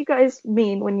do know what you guys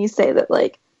mean when you say that,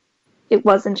 like, it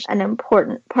wasn't an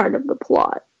important part of the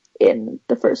plot in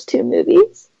the first two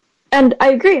movies. And I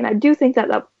agree, and I do think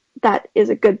that is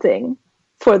a good thing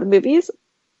for the movies,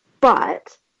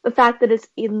 but the fact that it's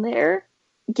in there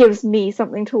gives me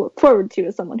something to look forward to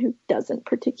as someone who doesn't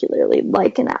particularly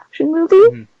like an action movie,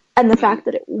 Mm-hmm. and the fact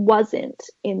that it wasn't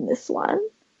in this one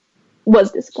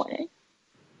was disappointing.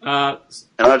 And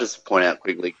I'll just point out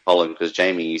quickly, Colin, because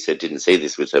Jamie, you said didn't see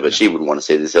this with her, but she wouldn't want to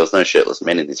see this. There was no shirtless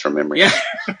men in this from memory. Yeah.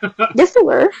 Yes, there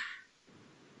were.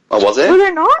 Oh, was there? Were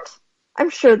there not?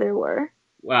 I'm sure there were.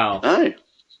 Wow. No.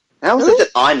 How was it that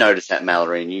I noticed that,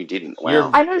 Mallory, and you didn't? Wow.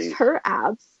 I noticed her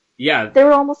abs. Yeah. They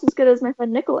were almost as good as my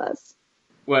friend Nicholas.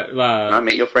 What? I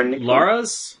met your friend Nick.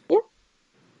 Lara's?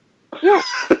 Yeah.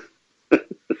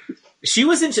 She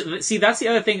was in. See, that's the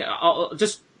other thing. I'll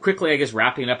just quickly, I guess,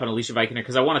 wrapping up on Alicia Vikander,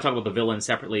 because I want to talk about the villain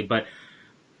separately, but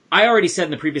I already said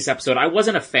in the previous episode, I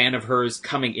wasn't a fan of hers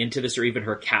coming into this, or even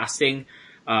her casting.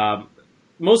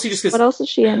 Mostly just because... What else is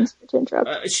she in? To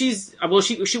interrupt.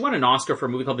 She won an Oscar for a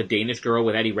movie called The Danish Girl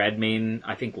with Eddie Redmayne,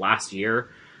 I think, last year.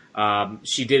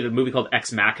 She did a movie called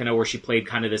Ex Machina, where she played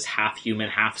kind of this half-human,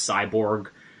 half-cyborg.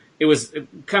 It was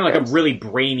kind of like a really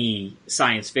brainy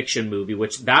science fiction movie,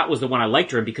 which that was the one I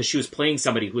liked her in, because she was playing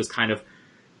somebody who was kind of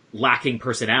lacking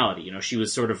personality. You know, she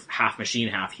was sort of half machine,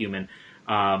 half human.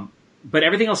 But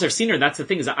everything else I've seen her, that's the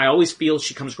thing, is I always feel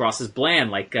she comes across as bland,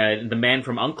 like The Man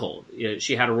from U.N.C.L.E.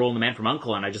 She had a role in The Man from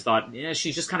U.N.C.L.E., and I just thought,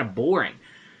 she's just kind of boring.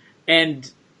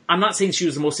 And I'm not saying she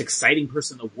was the most exciting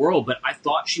person in the world, but I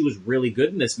thought she was really good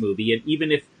in this movie. And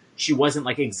even if she wasn't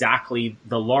like exactly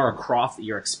the Lara Croft that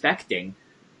you're expecting,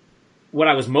 what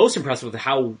I was most impressed with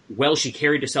how well she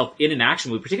carried herself in an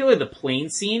action movie, particularly the plane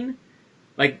scene.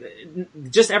 Like,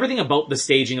 just everything about the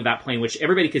staging of that plane, which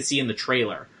everybody could see in the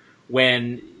trailer,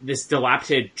 when this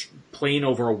dilapidated plane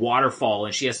over a waterfall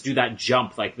and she has to do that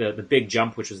jump, like the big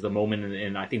jump, which was the moment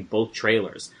in I think both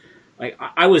trailers. Like,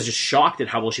 I was just shocked at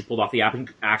how well she pulled off the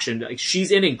action. Like,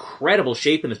 she's in incredible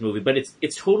shape in this movie, but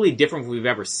it's totally different from what we've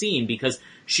ever seen, because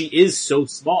she is so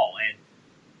small. And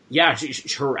yeah,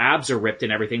 her abs are ripped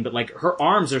and everything, but like her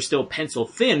arms are still pencil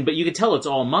thin, but you can tell it's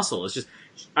all muscle. It's just,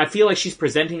 I feel like she's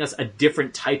presenting us a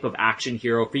different type of action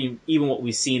hero from even what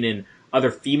we've seen in other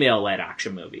female-led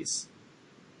action movies.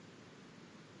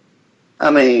 I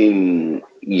mean,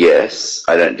 yes,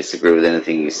 I don't disagree with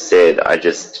anything you said.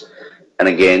 And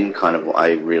again, kind of,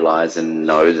 I realize and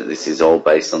know that this is all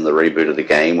based on the reboot of the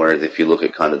game, whereas if you look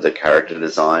at kind of the character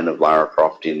design of Lara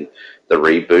Croft in the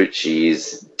reboot, she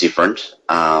is different.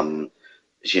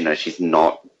 She's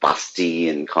not busty,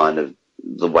 and kind of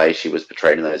the way she was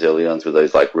portrayed in those early ones with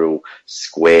those like real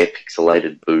square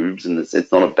pixelated boobs, and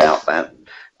it's not about that.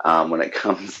 When it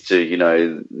comes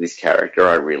to, this character,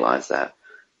 I realize that.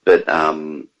 But,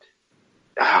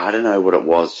 I don't know what it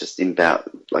was, just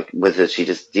about, like, whether she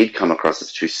just did come across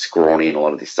as too scrawny in a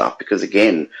lot of this stuff, because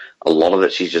again, a lot of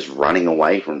it, she's just running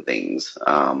away from things.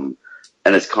 And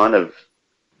it's kind of,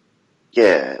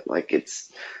 I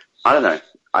don't know.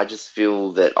 I just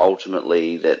feel that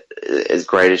ultimately that as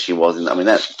great as she was,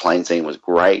 that plane scene was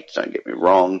great, don't get me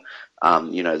wrong.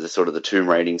 The sort of the tomb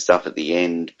raiding stuff at the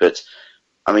end, but,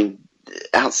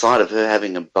 outside of her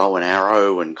having a bow and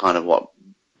arrow and kind of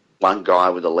one guy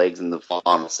with the legs in the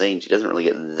final scene, she doesn't really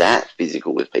get that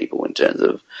physical with people in terms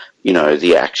of,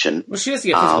 the action. Well, she doesn't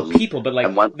get physical with people,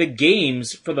 but the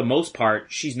games, for the most part,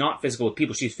 she's not physical with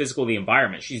people. She's physical with the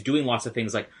environment. She's doing lots of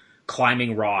things like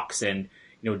climbing rocks and,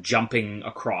 jumping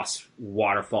across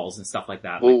waterfalls and stuff like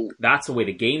that. Well, that's the way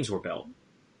the games were built.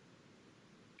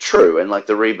 True, and like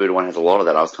the reboot one has a lot of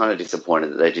that. I was kind of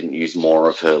disappointed that they didn't use more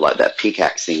of her, like that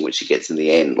pickaxing, which she gets in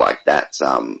the end. Like that's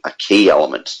a key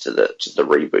element to the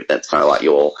reboot. That's kind of like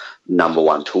your number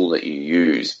one tool that you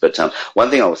use. But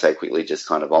one thing I will say quickly, just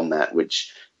kind of on that,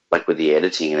 which like with the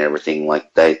editing and everything,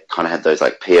 like they kind of had those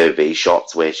like POV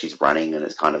shots where she's running, and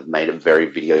it's kind of made it very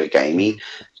video gamey.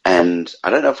 And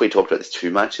I don't know if we talked about this too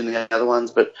much in the other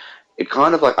ones, but it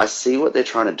kind of like, I see what they're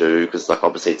trying to do, because like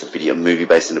obviously it's a movie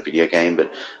based on a video game,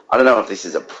 but I don't know if this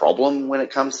is a problem when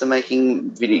it comes to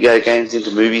making video games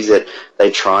into movies, that they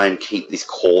try and keep this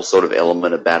core sort of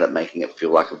element about it, making it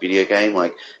feel like a video game.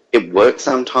 Like, it works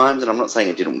sometimes, and I'm not saying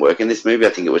it didn't work in this movie. I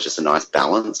think it was just a nice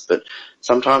balance, but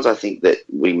sometimes I think that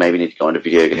we maybe need to go into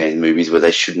video game movies where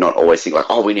they should not always think like,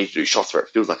 oh, we need to do shots where it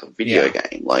feels like a video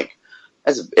game. Like,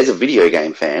 as a video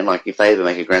game fan, like if they ever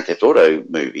make a Grand Theft Auto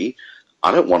movie, I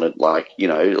don't want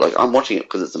to I'm watching it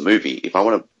because it's a movie. If I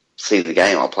want to see the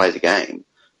game, I'll play the game,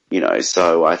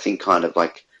 so I think kind of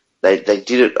like they did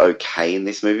it okay in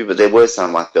this movie, but there were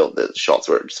some I felt that shots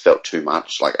where it just felt too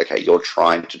much. Like, okay, you're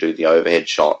trying to do the overhead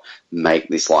shot, make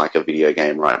this like a video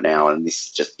game right now, and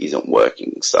this just isn't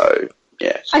working. So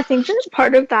Yeah. I think there's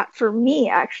part of that for me,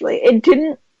 actually. It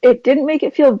didn't make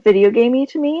it feel video gamey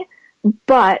to me,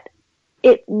 but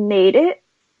it made it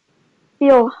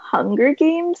feel Hunger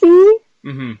Gamesy.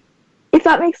 Mm-hmm. If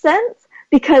that makes sense.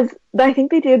 Because I think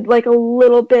they did like a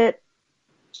little bit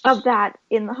of that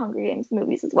in the Hunger Games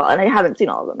movies as well. And I haven't seen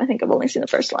all of them. I think I've only seen the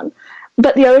first one.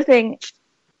 But the other thing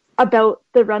about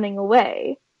the running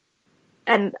away,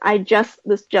 and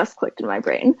this just clicked in my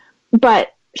brain,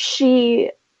 but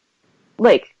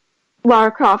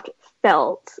Lara Croft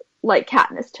felt like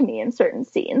Katniss to me in certain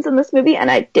scenes in this movie,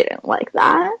 and I didn't like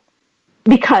that.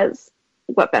 Because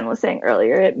what Ben was saying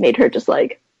earlier, it made her just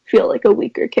like feel like a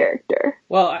weaker character.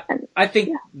 Well, I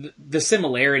think the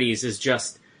similarities is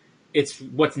just, it's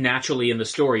what's naturally in the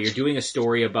story. You're doing a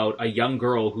story about a young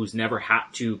girl who's never had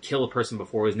to kill a person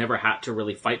before, who's never had to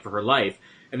really fight for her life,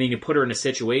 and then you put her in a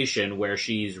situation where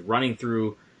she's running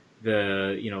through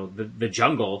the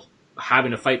jungle,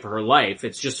 having to fight for her life.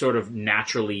 It's just sort of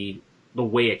naturally the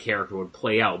way a character would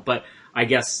play out. But I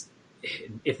guess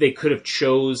if they could have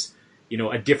chose,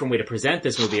 a different way to present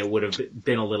this movie, it would have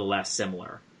been a little less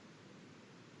similar.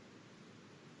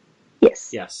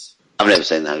 Yes. I've never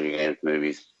seen the Hunger Games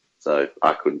movies, so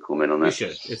I couldn't comment on that.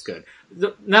 You should. It's good.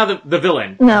 Now the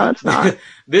villain. No, it's not.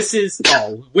 This is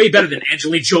way better than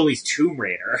Angelina Jolie's Tomb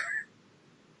Raider.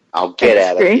 I'll get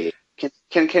out of here.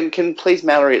 Can please,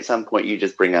 Mallory, at some point you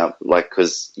just bring up, like,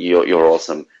 because you're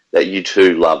awesome, that you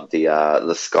too love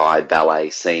the Sky ballet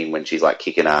scene when she's like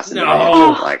kicking ass in the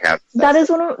band. Like,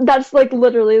 that's like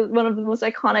literally one of the most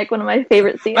iconic, one of my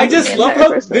favorite scenes. I just love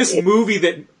how this movie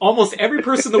that almost every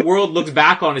person in the world looks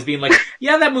back on as being like,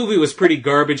 yeah, that movie was pretty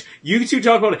garbage. You two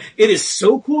talk about it. It is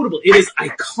so quotable. It is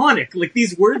iconic. Like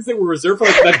these words that were reserved for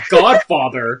like The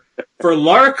Godfather for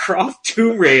Lara Croft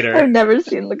Tomb Raider. I've never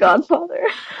seen The Godfather.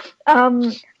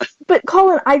 But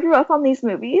Colin, I grew up on these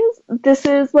movies. This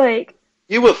is like,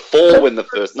 you were 5 when the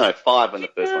first one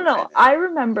came out. No. I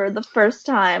remember the first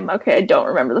time. Okay, I don't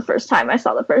remember the first time I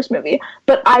saw the first movie,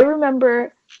 but I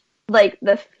remember like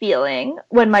the feeling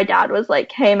when my dad was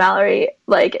like, "Hey, Mallory,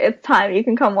 like it's time. You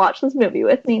can come watch this movie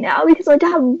with me now," because my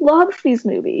dad loves these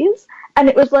movies, and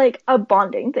it was like a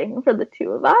bonding thing for the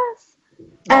two of us.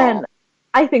 And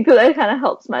I think that kind of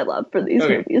helps my love for these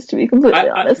movies, to be completely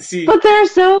honest. But they're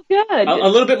so good. A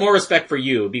little bit more respect for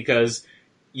you, because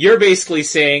you're basically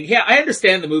saying, yeah, I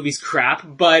understand the movie's crap,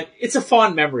 but it's a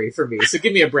fond memory for me, so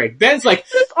give me a break. Ben's like,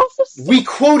 we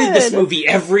quoted this movie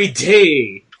every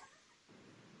day.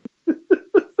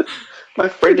 My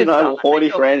friend and I were horny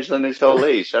for Angelina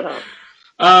Jolie. Shut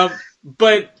up.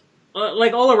 But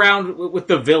like all around with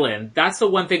the villain, that's the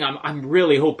one thing I'm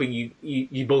really hoping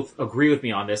you both agree with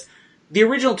me on this. The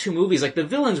original two movies, like the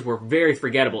villains were very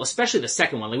forgettable, especially the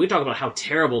second one. Like we talk about how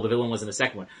terrible the villain was in the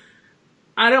second one.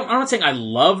 I'm not saying I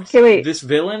loved this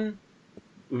villain.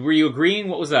 Were you agreeing?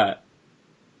 What was that?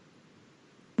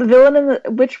 The villain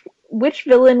in which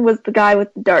villain was the guy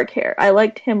with the dark hair? I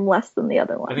liked him less than the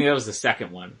other one. I think that was the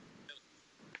second one.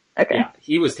 Okay. Yeah,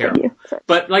 he was terrible.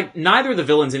 But like neither of the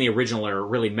villains in the original are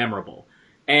really memorable.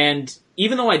 And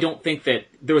even though I don't think that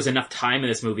there was enough time in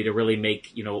this movie to really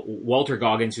make, Walter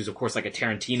Goggins, who's of course like a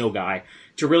Tarantino guy,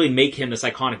 to really make him this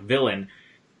iconic villain,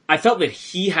 I felt that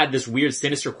he had this weird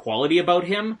sinister quality about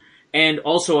him. And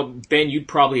also, Ben, you'd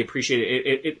probably appreciate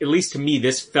it. At least to me,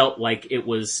 this felt like it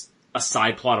was a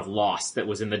side plot of Lost that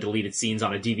was in the deleted scenes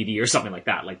on a DVD or something like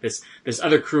that. Like this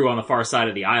other crew on the far side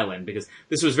of the island, because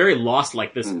this was very Lost,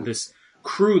 like this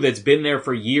crew that's been there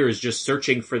for years just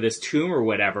searching for this tomb or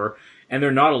whatever. And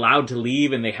they're not allowed to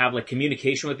leave, and they have like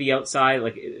communication with the outside.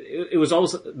 Like it was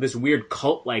almost this weird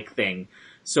cult-like thing.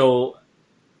 So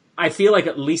I feel like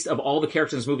at least of all the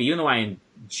characters in this movie, even though I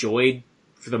enjoyed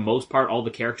for the most part all the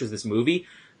characters in this movie,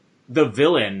 the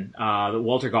villain that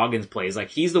Walter Goggins plays, like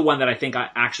he's the one that I think I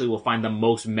actually will find the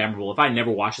most memorable. If I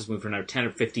never watch this movie for another 10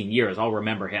 or 15 years, I'll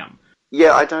remember him.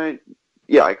 Yeah,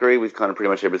 I agree with kind of pretty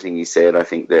much everything you said. I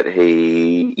think that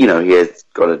he has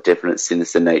got a definite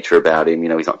sinister nature about him.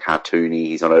 He's not cartoony,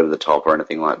 he's not over the top or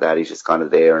anything like that. He's just kind of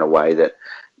there in a way that,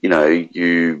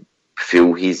 you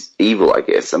feel he's evil, I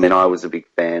guess. I mean, I was a big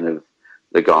fan of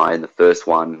the guy in the first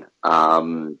one,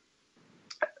 because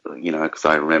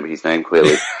I remember his name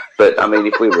clearly. But, I mean,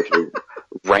 if we were to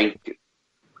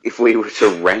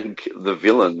rank the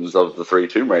villains of the 3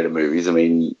 Tomb Raider movies, I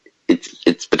mean,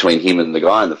 it's between him and the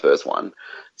guy in the first one.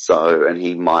 So, and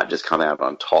he might just come out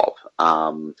on top.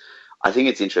 I think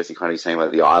it's interesting kind of saying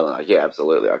about the island. Like, yeah,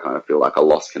 absolutely. I kind of feel like a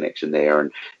lost connection there.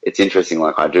 And it's interesting,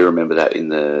 like, I do remember that in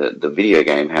the video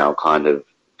game, how kind of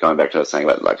going back to what I was saying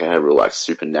about, like, it had a real, like,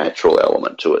 supernatural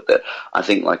element to it that I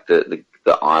think, like, the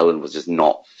island was just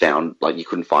not found, like, you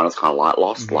couldn't find it. It's kind of like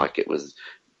Lost. Mm-hmm. Like, it was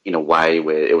in a way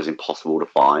where it was impossible to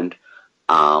find.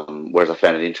 Whereas I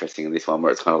found it interesting in this one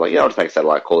where it's kind of like, I'll just make a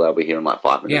satellite call, I'll be here in like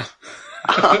 5 minutes.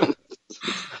 Yeah.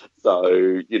 So,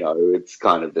 it's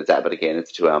kind of that, but again,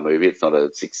 it's a 2-hour movie. It's not a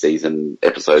 6-season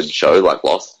episode show like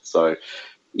Lost. So,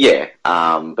 yeah.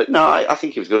 But no, I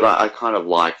think it was good. I kind of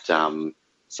liked,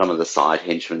 some of the side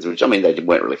henchmen, which, they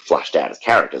weren't really flushed out as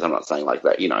characters. I'm not saying like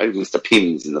that, Mr.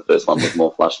 Pims in the first one was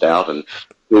more flushed out, and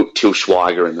Til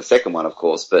Schweiger in the second one, of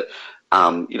course, but,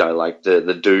 like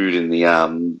the dude in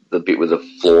the bit with the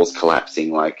floors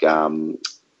collapsing, like, and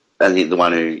the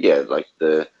one who, like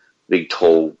the big,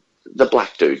 tall, the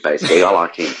black dude, basically. I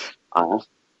like him. I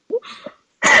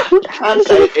can't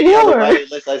say it any other way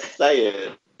unless I say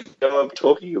it. You know what I'm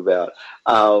talking about.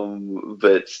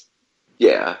 But,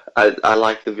 yeah, I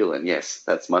like the villain, yes.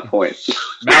 That's my point.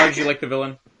 Mallory, do you like the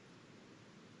villain?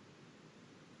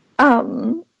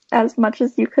 As much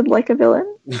as you could like a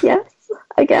villain, yes,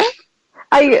 I guess.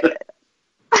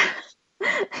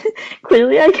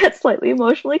 Clearly I get slightly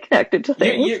emotionally connected to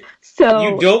things.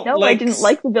 I didn't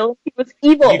like the villain. He was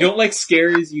evil. You don't like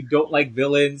scaries, you don't like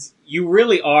villains. You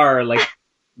really are, like,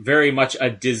 very much a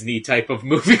Disney type of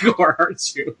moviegoer,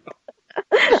 aren't you?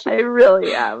 I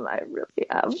really am.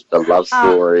 The love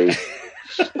story. I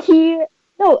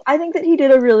think that he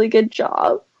did a really good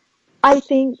job. I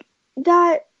think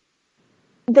that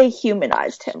they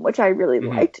humanized him, which I really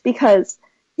liked, because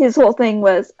his whole thing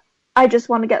was, I just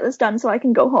want to get this done so I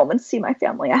can go home and see my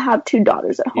family. I have 2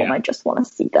 daughters at home. Yeah. I just want to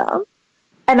see them.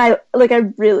 And I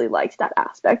really liked that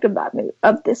aspect of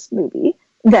this movie,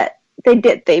 that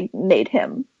they made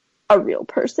him a real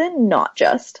person, not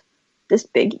just this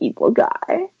big evil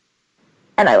guy.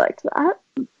 And I liked that.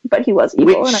 But he was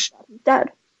evil, and I thought he was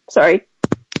dead. Sorry.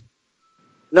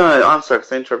 No, I'm sorry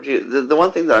to interrupt you. The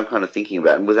one thing that I'm kind of thinking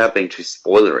about, and without being too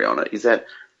spoilery on it, is that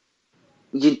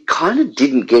you kind of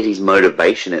didn't get his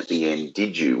motivation at the end,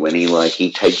 did you? When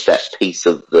he takes that piece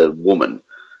of the woman.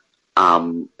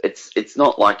 It's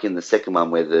not like in the second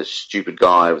one where the stupid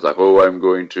guy was like, oh, I'm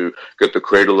going to get the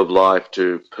cradle of life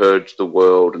to purge the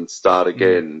world and start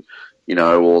again.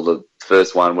 Or the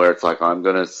first one where it's like, I'm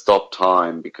going to stop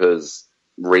time because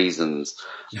reasons.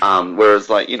 Whereas,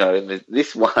 in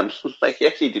this one, he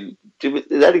actually didn't.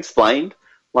 Is that explained?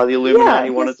 Why the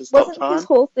Illuminati wanted to stop time? Wasn't his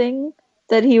whole thing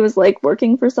that he was,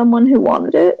 working for someone who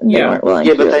wanted it? And they weren't willing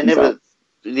to but do they it never... themselves.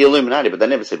 The Illuminati, but they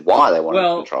never said why they wanted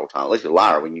to control time. At least with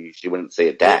Lara, she wouldn't see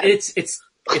her dad. It's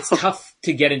tough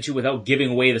to get into without giving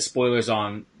away the spoilers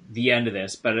on the end of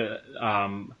this, but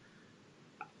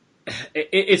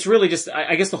it's really just,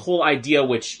 I guess the whole idea,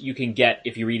 which you can get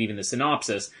if you read even the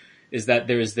synopsis, is that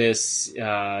there's this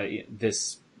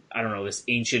this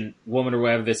ancient woman or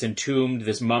whatever, this entombed,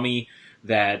 this mummy,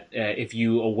 that if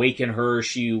you awaken her,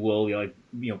 she will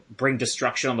bring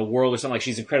destruction on the world or something. Like,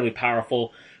 she's incredibly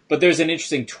powerful. But there's an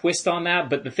interesting twist on that.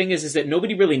 But the thing is that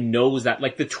nobody really knows that.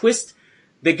 Like, the twist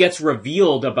that gets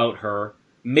revealed about her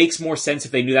makes more sense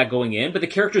if they knew that going in, but the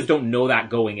characters don't know that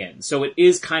going in. So it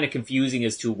is kind of confusing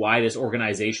as to why this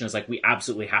organization is like, we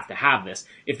absolutely have to have this.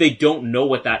 If they don't know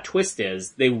what that twist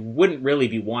is, they wouldn't really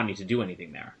be wanting to do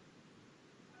anything there.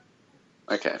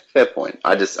 Okay, fair point.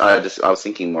 I was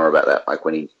thinking more about that, like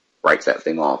when he breaks that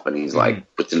thing off and he's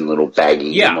puts it in a little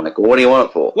baggie. Yeah. And I'm like, well, what do you want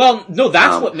it for? Well, no,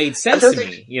 that's what made sense to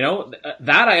me.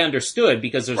 That I understood,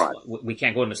 because we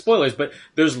can't go into spoilers, but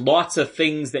there's lots of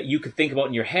things that you could think about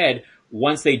in your head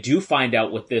once they do find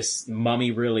out what this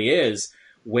mummy really is,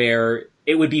 where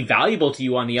it would be valuable to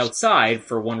you on the outside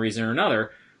for one reason or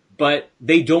another, but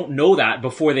they don't know that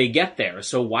before they get there.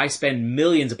 So why spend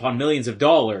millions upon millions of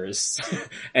dollars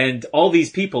and all these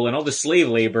people and all the slave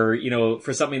labor,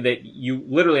 for something that you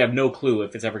literally have no clue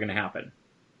if it's ever going to happen?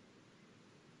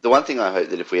 The one thing I hope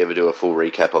that if we ever do a full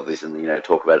recap of this and,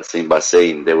 talk about it scene by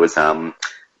scene, there was one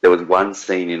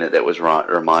scene in it that was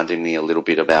reminding me a little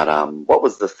bit about, what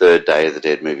was the third Day of the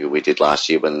Dead movie we did last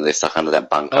year when they're stuck under that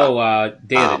bunker?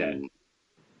 Day of the Dead.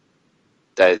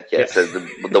 So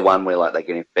the one where they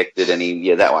get infected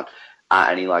and that one,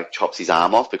 and he chops his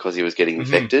arm off because he was getting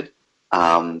infected.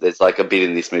 There's a bit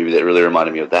in this movie that really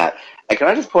reminded me of that. And can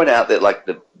I just point out that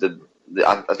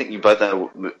I think you both know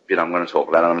the bit I'm going to talk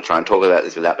about. I'm going to try and talk about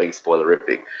this without being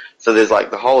spoilerific. So there's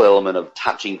the whole element of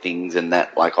touching things, and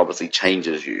that obviously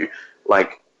changes you.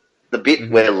 The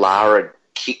bit where Lara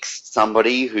kicks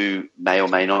somebody who may or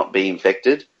may not be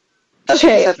infected.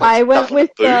 Okay, I went with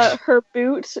her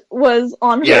boot was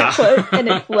on her foot and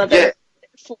it's leather.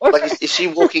 Is she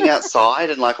walking outside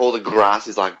and all the grass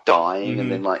is dying,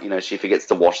 and then she forgets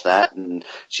to wash that, and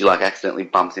she accidentally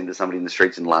bumps into somebody in the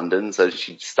streets in London, so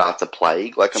she starts a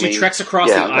plague. She treks across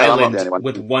the island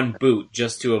with one boot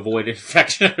just to avoid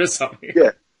infection or something.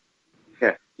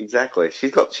 exactly.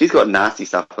 She's got nasty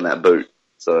stuff on that boot.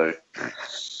 So,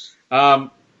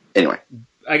 anyway,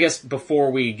 I guess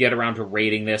before we get around to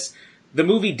rating this, the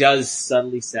movie does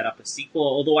subtly set up a sequel.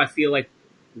 Although I feel like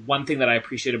one thing that I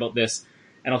appreciate about this,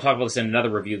 and I'll talk about this in another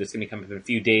review that's going to be coming up in a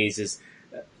few days, is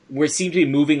we seem to be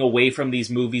moving away from these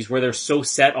movies where they're so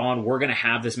set on we're going to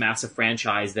have this massive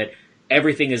franchise that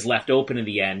everything is left open in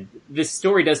the end. This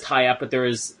story does tie up, but there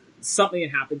is something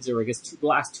that happens, or I guess the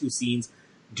last two scenes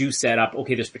do set up,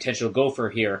 okay, there's potential to go for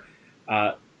here.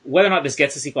 Whether or not this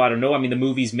gets a sequel, I don't know. I mean, the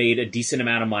movie's made a decent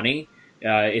amount of money.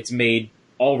 It's made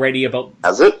already about...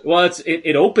 Has it? Well,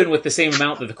 it opened with the same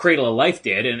amount that The Cradle of Life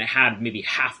did, and it had maybe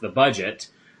half the budget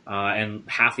and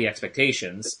half the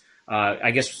expectations.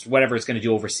 I guess whatever it's going to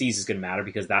do overseas is going to matter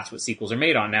because that's what sequels are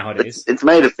made on nowadays. It's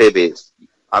made a fair bit.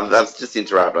 I've just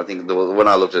interrupted. I think when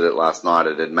I looked at it last night,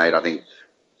 it had made, I think,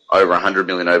 over 100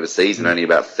 million overseas and only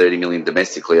about 30 million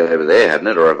domestically over there, hadn't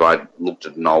it? Or have I looked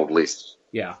at an old list?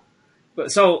 Yeah.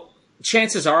 So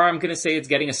chances are I'm going to say it's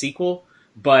getting a sequel,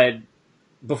 but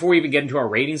before we even get into our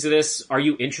ratings of this, are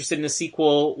you interested in a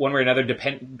sequel one way or another,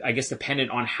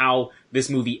 dependent on how this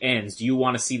movie ends? Do you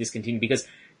want to see this continue? Because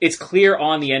it's clear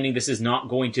on the ending this is not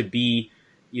going to be,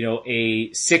 a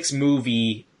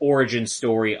 6-movie origin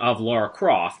story of Lara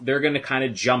Croft. They're going to kind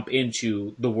of jump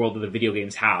into the world that the video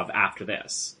games have after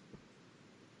this.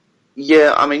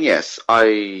 Yeah, I mean, yes,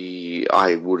 I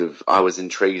was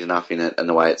intrigued enough in it and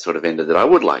the way it sort of ended that I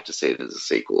would like to see it as a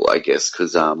sequel, I guess,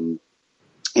 because,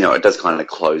 it does kind of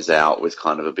close out with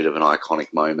kind of a bit of an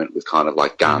iconic moment with kind of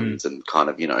like guns and kind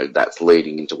of, that's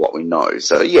leading into what we know.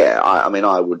 So yeah,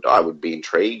 I would be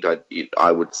intrigued.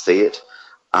 I would see it.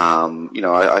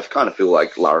 I kind of feel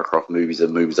like Lara Croft movies are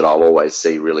movies that I'll always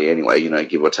see really anyway,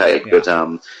 give or take. Yeah.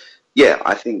 But, yeah,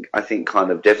 I think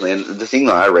kind of definitely, and the thing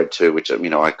that I read too, which,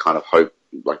 I kind of hope,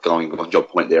 like going on your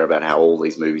point there about how all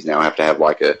these movies now have to have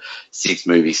like a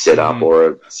 6-movie setup or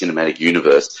a cinematic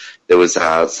universe. There was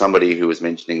somebody who was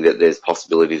mentioning that there's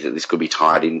possibilities that this could be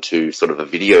tied into sort of a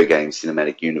video game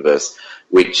cinematic universe,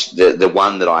 which the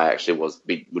one that I actually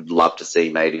would love to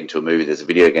see made into a movie. There's a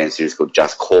video game series called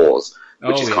Just Cause,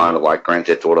 which is kind of like Grand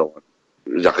Theft Auto.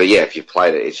 Like, yeah, if you've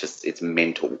played it, it's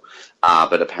mental.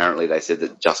 But apparently they said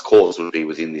that Just Cause would be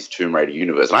within this Tomb Raider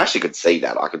universe. And I actually could see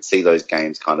that. I could see those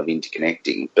games kind of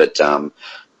interconnecting. But,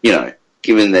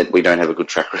 given that we don't have a good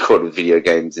track record with video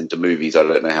games into movies, I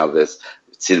don't know how this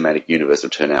cinematic universe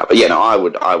would turn out. But yeah, no, I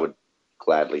would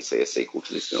gladly see a sequel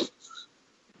to this film.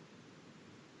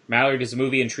 Mallory, does the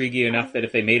movie intrigue you enough that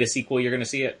if they made a sequel, you're going to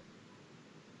see it?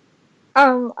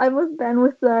 I'm with Ben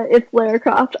with it's Lara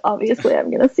Croft. Obviously,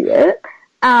 I'm gonna see it.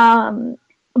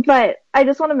 But I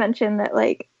just want to mention that,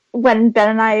 like, when Ben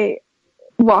and I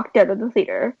walked out of the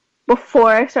theater, before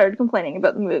I started complaining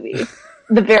about the movie,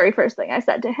 the very first thing I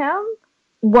said to him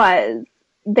was,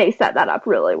 they set that up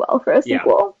really well for a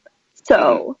sequel. Yeah.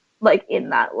 So, like,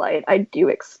 in that light, I do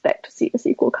expect to see a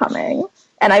sequel coming,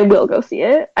 and I will go see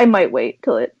it. I might wait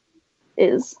till it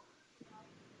is,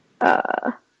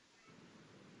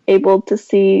 able to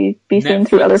be seen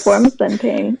through other forms than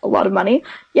paying a lot of money.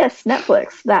 Yes,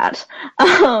 Netflix, that.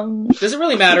 Does it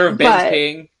really matter if Ben's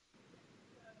paying?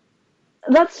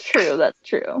 That's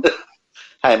true.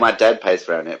 Hey, my dad pays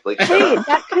for our Netflix. Hey,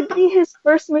 that could be his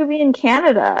first movie in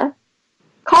Canada.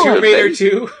 Colin, Tomb Raider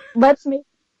 2? Let's make...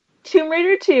 Tomb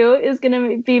Raider 2 is going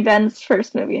to be Ben's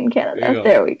first movie in Canada.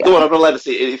 There we go. So what, I'm not allowed to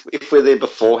see it. If we're there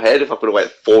beforehand, if I've got to wait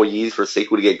 4 years for a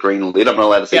sequel to get green lit, I'm not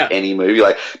allowed to see any movie.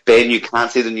 Like, Ben, you can't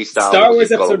see the new Star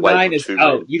Wars Episode 9 is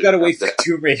out. You got to wait for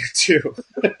Tomb Raider 2.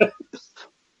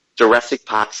 Jurassic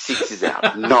Park 6 is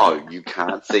out. No, you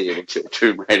can't see it until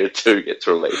Tomb Raider 2 gets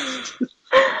released.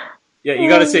 Yeah, you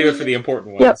got to save it for the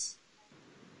important ones.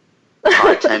 Yep.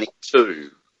 Titanic 2.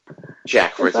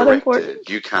 Jack Resurrected.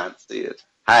 You can't see it.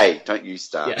 Hey, don't you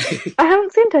start. Yeah. I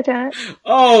haven't seen Titanic.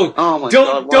 Oh my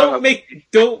God!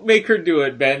 Don't make her do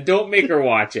it, Ben. Don't make her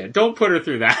watch it. Don't put her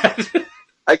through that.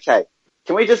 Okay.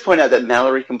 Can we just point out that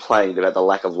Mallory complained about the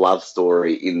lack of love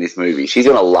story in this movie? She's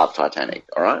gonna love Titanic,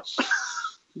 all right?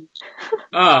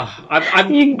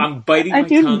 I'm biting my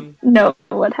tongue. Know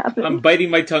what happened. I'm biting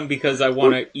my tongue because I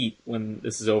want to eat when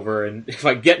this is over, and if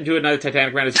I get into another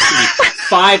Titanic round, it's gonna be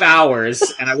 5 hours,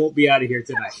 and I won't be out of here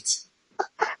tonight.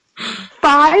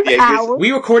 5 hours?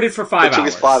 We recorded for 5 hours. It took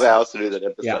us 5 hours to do that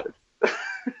episode.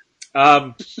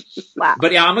 Yeah. Wow.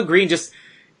 But yeah, I'm agreeing. Just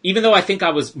even though I think I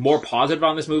was more positive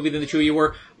on this movie than the two of you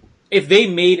were, if they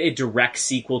made a direct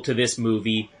sequel to this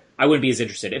movie, I wouldn't be as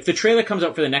interested. If the trailer comes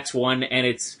out for the next one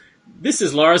and this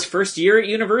is Lara's first year at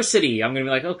university, I'm going to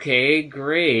be like, okay,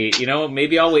 great.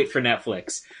 Maybe I'll wait for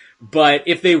Netflix. But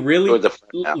if they really,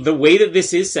 Yeah. the way that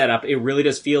this is set up, it really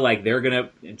does feel like they're gonna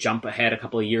jump ahead a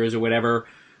couple of years or whatever.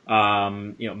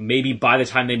 Maybe by the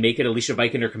time they make it, Alicia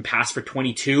Vikander can pass for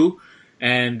 22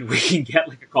 and we can get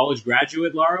like a college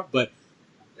graduate Lara. But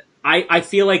I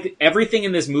feel like everything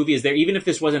in this movie is there, even if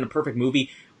this wasn't a perfect movie.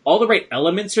 All the right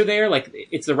elements are there. Like,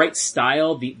 it's the right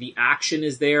style. The action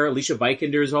is there. Alicia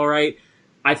Vikander is all right.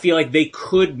 I feel like they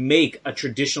could make a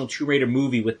traditional Tomb Raider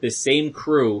movie with this same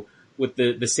crew, with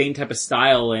the same type of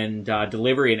style and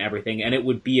delivery and everything, and it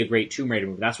would be a great Tomb Raider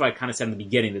movie. That's why I kind of said in the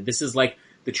beginning that this is like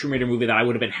the Tomb Raider movie that I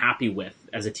would have been happy with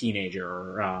as a teenager,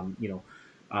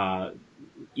 or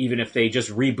even if they just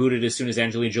rebooted as soon as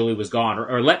Angelina Jolie was gone,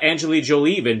 or let Angelina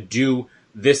Jolie even do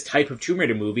this type of Tomb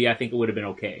Raider movie. I think it would have been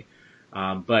okay.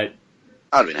 But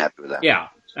I'd have been happy with that. Yeah,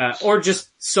 or just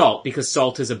Salt, because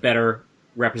Salt is a better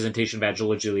representation of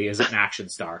Angelina Jolie as an action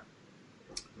star,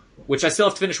 which I still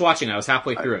have to finish watching. I was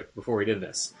halfway through it before we did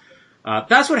this.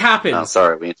 That's what happens. Oh,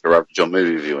 sorry, we interrupted your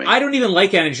movie viewing. I don't even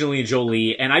like Angelina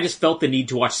Jolie, and I just felt the need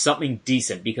to watch something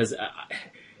decent because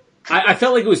I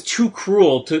felt like it was too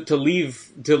cruel to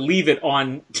leave it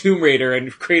on Tomb Raider and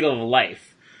Cradle of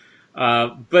Life.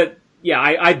 But yeah,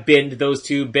 I binned those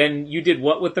two. Ben, you did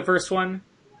what with the first one?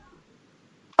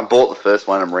 I bought the first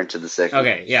one and rented the second.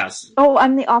 Okay, yes. Oh,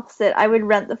 I'm the opposite. I would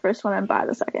rent the first one and buy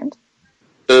the second.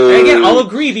 And again, I'll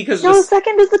agree because No, the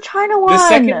second is the China one. the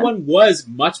second one was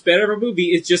much better of a movie.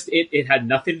 It's just it had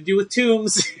nothing to do with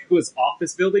tombs. It was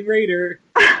Office Building Raider.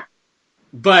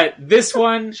 But this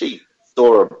one, She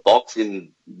saw a box in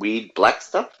weird black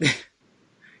stuff.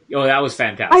 oh, that was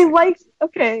fantastic. I liked.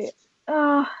 Okay,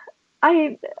 I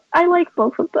like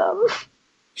both of them.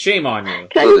 Shame on you.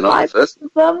 Can I Was just it not buy the first? both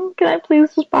of them? Can I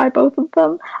please just buy both of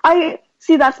them? I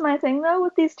see. That's my thing though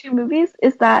with these two movies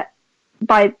is that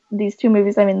by these two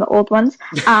movies I mean the old ones.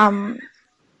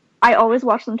 I always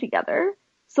watch them together.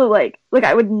 So like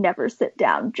I would never sit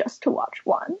down just to watch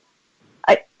one.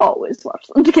 I always watch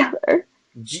them together.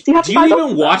 Do you have to you buy both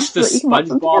even of watch the them so that you can watch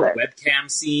them SpongeBob together. webcam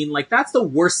scene? Like, that's the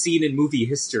worst scene in movie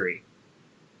history.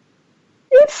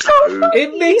 It's so funny.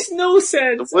 It makes no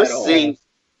sense The worst at all. scene.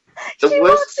 She The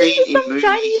worst walks into scene in some movie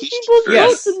Chinese history. people's Yes.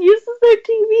 house and uses their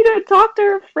TV to talk to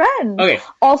her friend. Okay.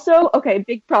 Also,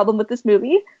 big problem with this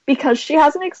movie, because she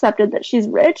hasn't accepted that she's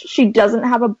rich, she doesn't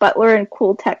have a butler and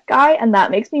cool tech guy, and that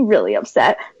makes me really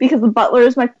upset, because the butler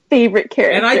is my favorite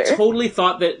character. And I totally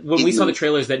thought that when we saw the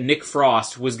trailers that Nick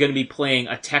Frost was going to be playing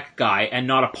a tech guy and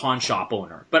not a pawn shop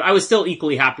owner. But I was still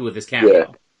equally happy with his cameo. Yeah.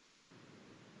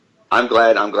 I'm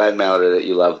glad, Mallory, that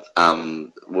you loved,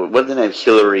 what's the name?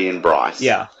 Hillary and Bryce.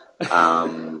 Yeah.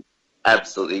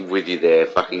 Absolutely with you there.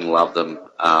 Fucking love them.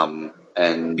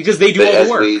 And Because they do all the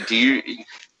work.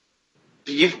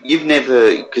 You've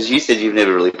never, because you said you've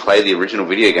never really played the original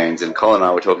video games, and Colin and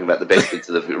I were talking about the best bits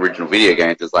of the original video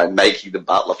games. It's like making the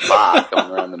butler fart,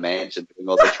 going around the mansion, doing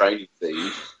all the training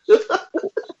scenes.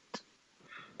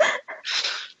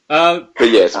 But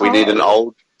yes, we need an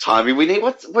old timey. We need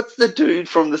what's the dude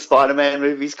from the Spider-Man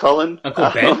movies, Colin? Uncle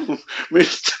Ben?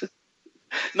 Mr.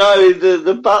 No,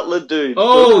 the butler dude.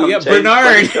 Oh, yeah,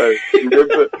 Bernard.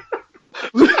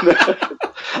 Remember?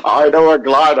 I know a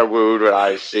glider wound when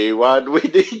I see one. We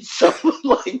need someone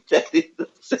like that in the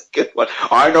second one.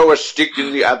 I know a stick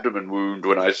in the abdomen wound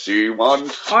when I see one.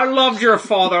 I loved your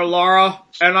father, Lara,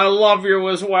 and I love you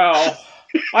as well.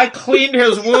 I cleaned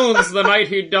his wounds the night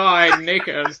he died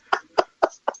naked.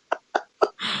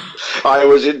 I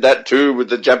was in that tomb with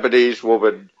the Japanese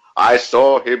woman. I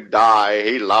saw him die.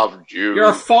 He loved you.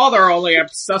 Your father only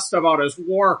obsessed about his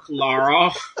work,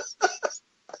 Lara.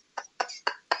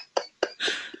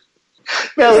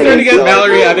 Then again,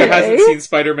 Mallory either hasn't seen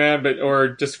Spider-Man, or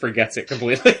just forgets it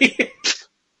completely.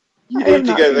 You I have need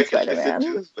to not go seen back and Spider-Man.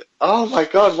 listen to us. Oh my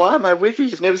god, why am I with you?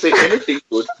 You've never seen anything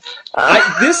good.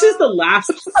 This is the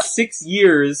last 6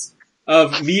 years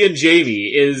of me and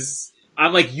Jamie.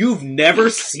 I'm like, you've never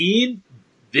seen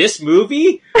this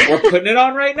movie? We're putting it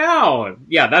on right now.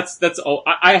 Yeah, that's all.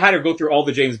 I had to go through all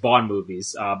the James Bond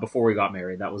movies before we got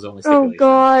married. That was the only Oh stipulation.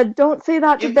 god, don't say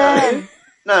that to Ben.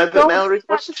 No, but Don't Mallory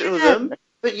watched watch two of them. them.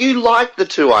 But you liked the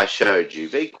two I showed you.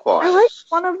 Be quiet. I liked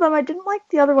one of them, I didn't like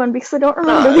the other one because I don't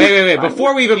remember. No. the Wait. one.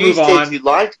 Before we even You move said on, you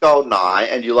liked GoldenEye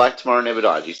and you liked Tomorrow Never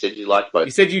Dies. You said you liked both.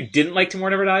 you said you didn't like Tomorrow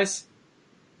Never Dies?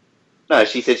 No,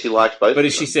 she said she liked both. But of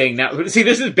is she them. saying now? See,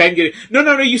 this is Ben getting...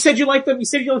 No, you said you liked them. You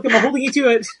said you liked them. I'm holding you to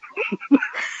it.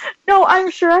 No,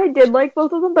 I'm sure I did like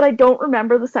both of them, but I don't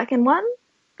remember the second one.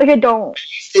 Like, I don't.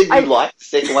 You said you liked the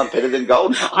second one better than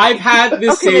GoldenEye. I've had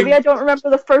this Okay, same... maybe I don't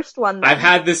remember the first one then. I've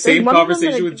had the There's same one of them that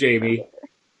conversation I with didn't Jamie. remember.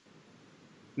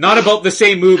 Not about the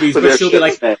same movies, But but they're she'll be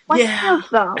like, shit. One yeah, of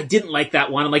them. I didn't like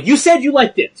that one. I'm like, you said you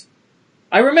liked it.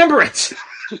 I remember it.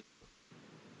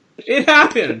 It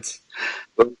happened.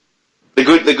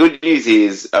 The good news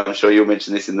is, I'm sure you'll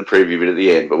mention this in the preview bit at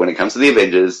the end, but when it comes to the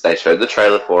Avengers, they showed the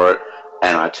trailer for it,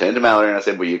 and I turned to Mallory and I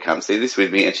said, will you come see this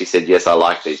with me? And she said, yes, I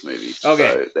like these movies.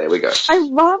 Okay. So there we go. I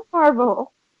love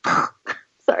Marvel.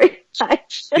 Sorry.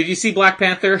 Did you see Black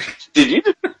Panther? Did you?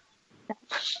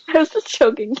 I was just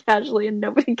joking casually and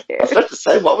nobody I cared. was about to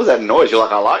say, what was that noise? You're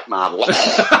like, I like Marvel.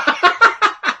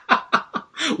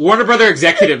 Warner Brother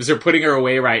executives are putting her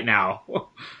away right now.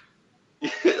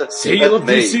 Say you love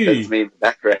DC. That's me in the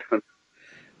background.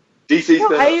 DC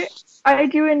stuff. I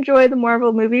do enjoy the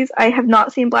Marvel movies. I have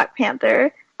not seen Black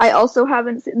Panther. I also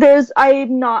haven't seen...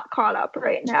 I'm not caught up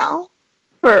right now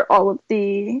for all of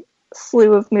the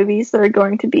slew of movies that are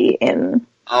going to be in...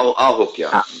 I'll hook you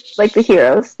up. Like the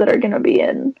heroes that are going to be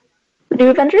in the new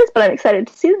Avengers, but I'm excited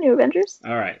to see the new Avengers.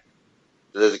 All right.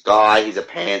 There's a guy, he's a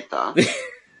panther.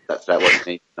 That's about what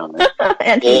you need to know.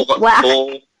 And he's black.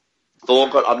 Thor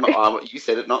got... you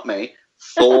said it, not me.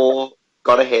 Thor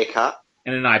got a haircut.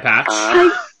 And an eye patch.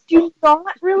 I do not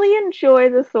really enjoy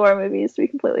the Thor movies, to be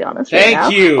completely honest. Thank right now.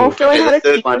 you. Also, I had the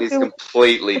third one is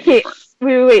completely different.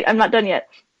 Wait, I'm not done yet.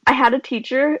 I had a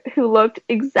teacher who looked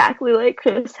exactly like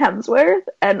Chris Hemsworth,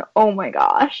 and oh my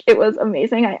gosh, it was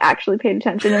amazing. I actually paid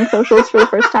attention in socials for the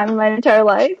first time in my entire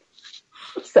life.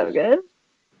 So good.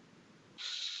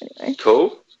 Anyway.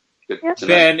 Cool. Good Yeah. to know.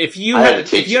 Ben, if you had a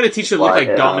teacher that looked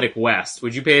like Dominic West,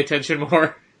 would you pay attention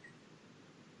more?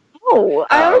 Oh,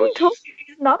 I already told you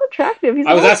he's not attractive. He's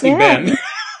I was an old asking man.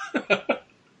 Ben.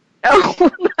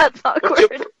 Oh, that's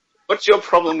awkward. What's your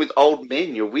problem with old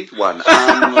men? You're with one.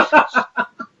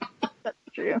 That's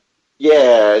true.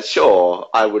 Yeah, sure.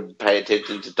 I would pay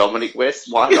attention to Dominic West.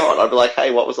 Why not? I'd be like,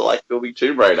 hey, what was it like filming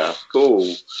Tomb Raider?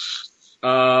 Cool.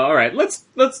 All right, let's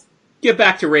get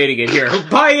back to rating it here.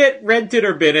 Buy it, rent it,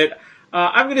 or bin it.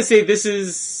 I'm going to say this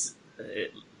is...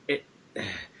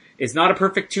 It's not a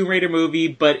perfect Tomb Raider movie,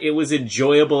 but it was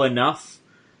enjoyable enough.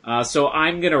 So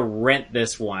I'm going to rent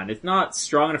this one. It's not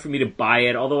strong enough for me to buy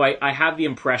it, although I have the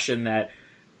impression that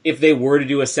if they were to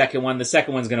do a second one, the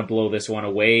second one's going to blow this one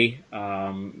away.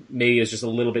 Maybe it's just a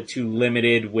little bit too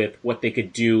limited with what they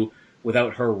could do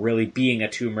without her really being a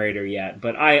Tomb Raider yet.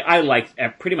 But I liked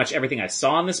pretty much everything I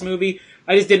saw in this movie.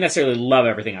 I just didn't necessarily love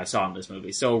everything I saw in this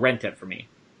movie. So rent it for me.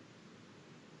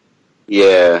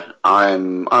 Yeah,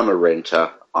 I'm a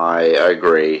renter. I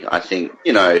agree. I think,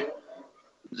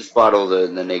 despite all the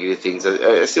negative things,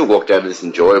 I still walked out of this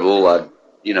enjoyable. I'm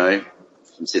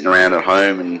sitting around at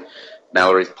home and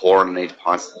Mallory's poor and I need to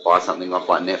buy something off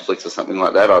like Netflix or something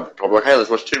like that. I'd probably like, hey, let's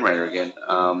watch Tomb Raider again.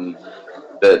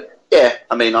 But yeah,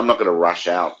 I mean, I'm not going to rush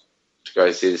out to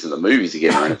go see this in the movies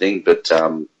again or anything, but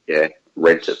yeah,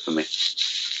 rent it for me.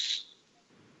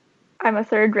 I'm a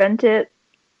third rent it.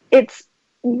 It's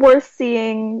worth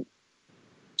seeing,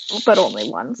 but only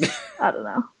once. I don't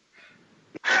know.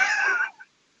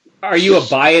 Are you a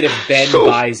buy it if Ben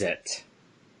buys it?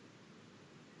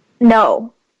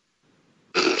 No.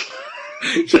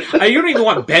 You don't even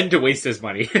want Ben to waste his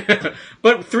money.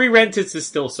 But 3 rent-its is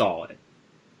still solid.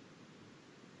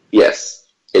 Yes,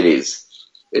 it is.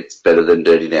 It's better than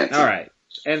Dirty Dancing. All right.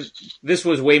 And this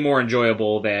was way more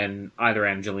enjoyable than either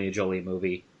Angelina Jolie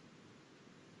movie.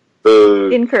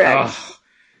 Incorrect. Oh,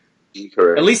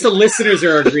 incorrect. at least the listeners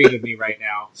are agreeing with me right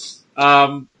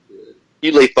now.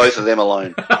 You leave both of them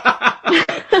alone.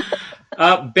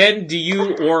 Ben, do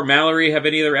you or Mallory have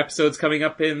any other episodes coming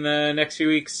up in the next few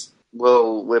weeks?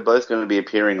 Well, we're both going to be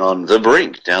appearing on The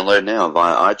Brink. Download now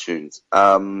via iTunes.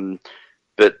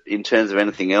 But in terms of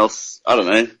anything else, I don't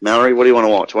know. Mallory, what do you want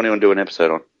to watch? What do you want to do an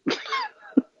episode on?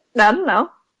 I don't know.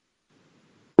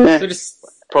 So just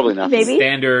probably nothing. Maybe.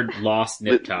 Standard Lost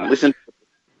Nip Tuck.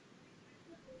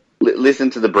 Listen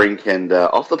to The Brink and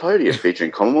Off the Podium featuring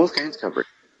Commonwealth Games coverage.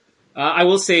 I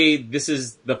will say this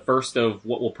is the first of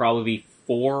what will probably be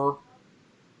 4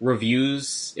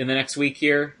 reviews in the next week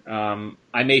here.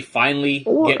 I may finally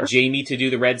get Jamie to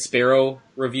do the Red Sparrow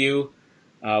review,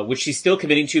 which she's still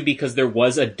committing to because there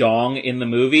was a dong in the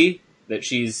movie that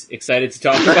she's excited to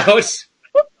talk about.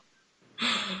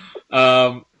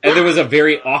 And there was a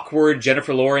very awkward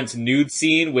Jennifer Lawrence nude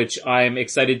scene, which I'm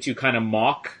excited to kind of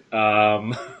mock.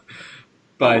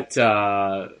 But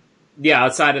yeah,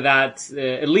 outside of that,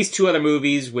 at least 2 other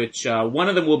movies, which one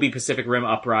of them will be Pacific Rim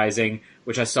Uprising,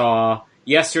 which I saw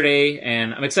yesterday,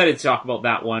 and I'm excited to talk about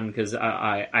that one because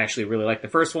I actually really like the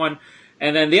first one.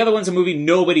 And then the other one's a movie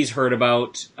nobody's heard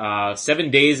about,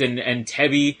 7 Days in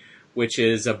Entebbe, which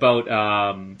is about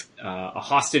a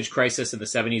hostage crisis in the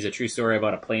 70s, a true story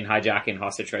about a plane hijacking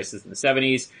hostage crisis in the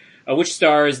 70s, which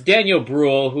stars Daniel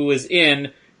Bruhl, who was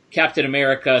in Captain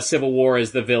America Civil War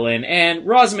as the villain, and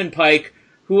Rosamund Pike,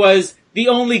 who was the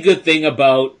only good thing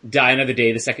about Die Another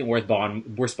Day, the second worst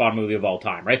Bond movie of all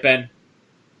time. Right, Ben?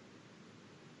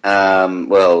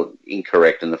 Well,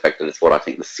 incorrect in the fact that it's what I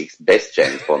think the sixth best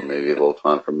James Bond movie of all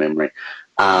time from memory.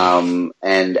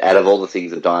 And out of all the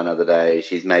things of Die Another Day,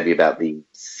 she's maybe about the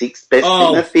sixth best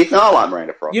thing. The fifth. No, I like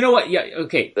Miranda Frost. You know what? Yeah,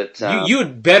 okay. But,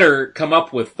 you'd better come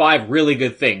up with 5 really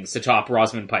good things to top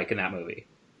Rosamund Pike in that movie.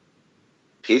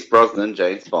 Pierce Brosnan,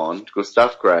 James Bond,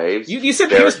 Gustav Graves. You said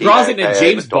Pierce Brosnan and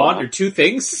James Bond are 2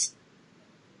 things?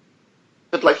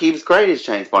 But, like, he was great as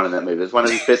James Bond in that movie. It was one of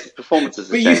his best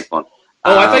performances as James Bond.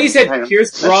 Oh, I thought you said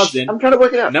Pierce Brosnan. I'm trying to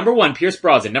work it out. Number 1, Pierce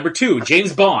Brosnan. Number 2,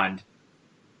 James Bond.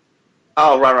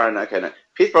 Oh, right, okay, no.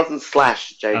 Pierce Brosnan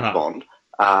 / James Bond.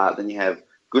 Then you have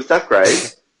Gustav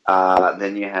Graves.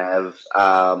 Then you have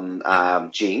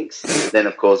Jinx. Then,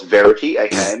 of course, Verity,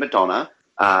 a.k.a. Madonna.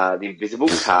 The Invisible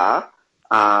Car.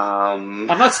 I'm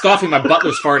not scoffing, my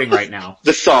butler's farting right now.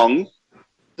 The song,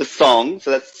 so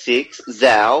that's 6.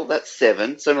 Zal, that's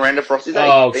 7. So Miranda Frost is 8.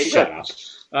 Oh, shut up.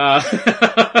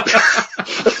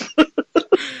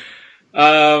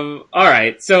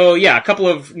 Alright, so yeah, a couple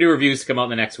of new reviews to come out in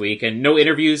the next week, and no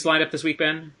interviews lined up this week,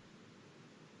 Ben?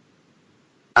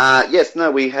 Yes,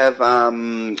 no, we have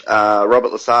Robert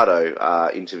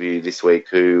Lasardo interview this week,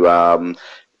 who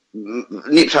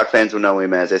Nip Tuck fans will know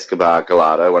him as Escobar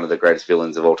Gallardo, one of the greatest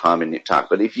villains of all time in Nip Tuck.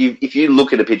 But if you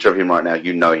look at a picture of him right now,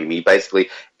 you know him. He basically,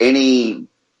 any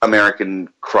American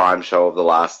crime show of the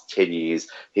last 10 years,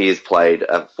 he has played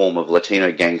a form of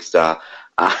Latino gangster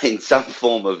in some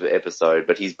form of episode,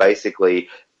 but he's basically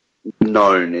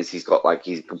known as he's got like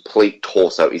his complete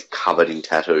torso is covered in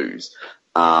tattoos.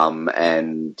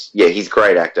 And yeah, he's a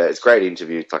great actor. It's a great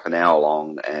interview. It's like an hour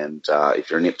long, and if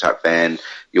you're a Nip Tuck fan,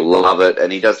 you'll love it.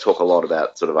 And he does talk a lot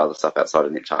about sort of other stuff outside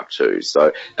of Nip Tuck too.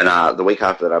 So, and the week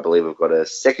after that, I believe we've got a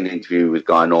second interview with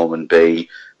Guy Norman B,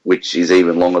 which is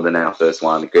even longer than our first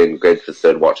one. Again, great for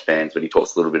Third Watch fans, but he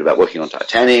talks a little bit about working on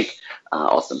Titanic,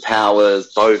 Austin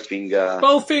Powers, Bowfinger.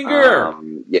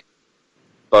 Yeah,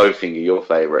 Bowfinger, your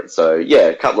favourite. So yeah,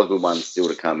 a couple of good ones still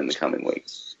to come in the coming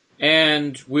weeks.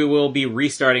 And we will be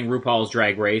restarting RuPaul's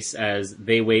Drag Race as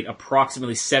they wait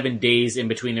approximately 7 days in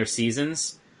between their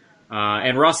seasons.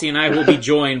 And Rossi and I will be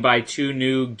joined by 2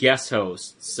 new guest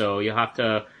hosts. So you'll have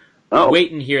to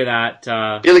wait and hear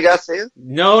that. Billy Garcia?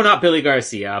 No, not Billy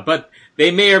Garcia. But they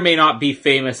may or may not be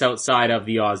famous outside of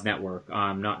the Oz Network.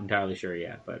 I'm not entirely sure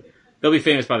yet. But they'll be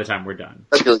famous by the time we're done.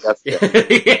 That's Billy Garcia.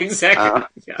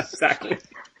 Exactly. Yeah, exactly.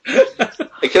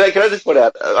 Can I just point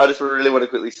out, I just really want to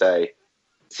quickly say,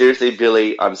 seriously,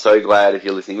 Billy, I'm so glad if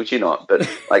you're listening, which you're not, but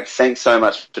like, thanks so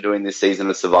much for doing this season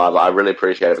of Survivor. I really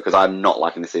appreciate it because I'm not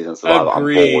liking this season of Survivor.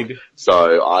 Agreed. I'm bored.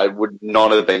 So I would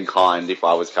not have been kind if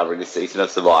I was covering this season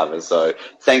of Survivor. So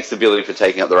thanks to Billy for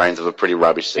taking up the reins of a pretty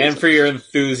rubbish season. And for your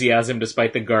enthusiasm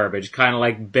despite the garbage, kind of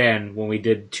like Ben when we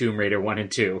did Tomb Raider 1 and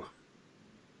 2.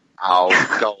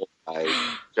 Oh, go away.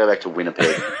 Go back to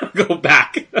Winnipeg. Go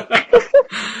back.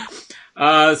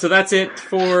 So that's it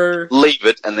for... Leave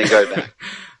it and then go back.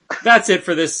 That's it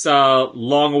for this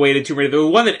long-awaited Tomb Raider, the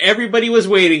one that everybody was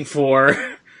waiting for,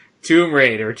 Tomb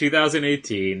Raider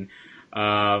 2018.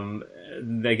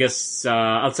 I guess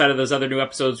outside of those other new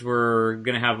episodes, we're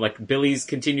going to have like Billy's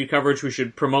continued coverage. We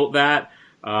should promote that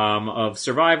of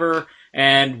Survivor.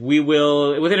 And we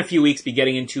will, within a few weeks, be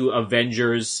getting into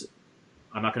Avengers.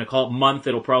 I'm not going to call it month.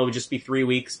 It'll probably just be 3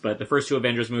 weeks, but the first 2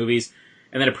 Avengers movies.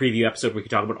 And then a preview episode where we can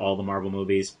talk about all the Marvel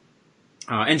movies.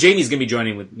 And Jamie's going to be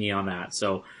joining with me on that.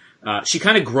 So she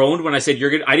kind of groaned when I said,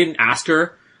 I didn't ask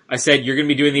her. I said, you're going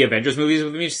to be doing the Avengers movies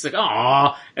with me. She's like,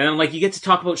 aw. And I'm like, you get to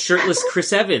talk about shirtless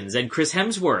Chris Evans and Chris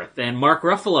Hemsworth and Mark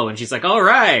Ruffalo. And she's like, all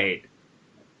right.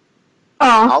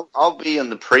 I'll be in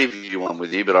the preview one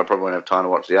with you, but I probably won't have time to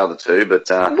watch the other 2. But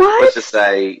let's just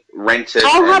say, rent it.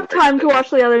 I'll have time to watch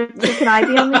the other 2. Can I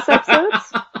be on these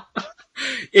episodes?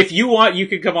 If you want, you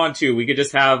could come on too. We could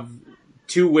just have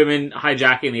 2 women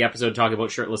hijacking the episode talking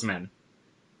about shirtless men.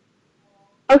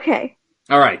 Okay.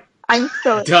 All right. I'm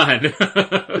so done.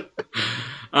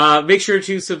 Make sure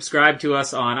to subscribe to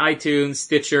us on iTunes,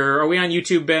 Stitcher. Are we on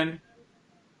YouTube, Ben?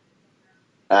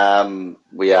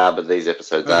 We are, but these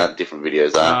episodes aren't. Different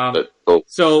videos are. But cool.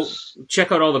 So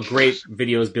check out all the great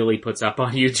videos Billy puts up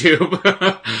on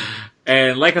YouTube.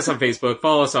 And like us on Facebook,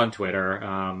 follow us on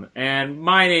Twitter. And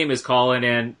my name is Colin,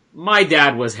 and my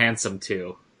dad was handsome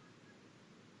too.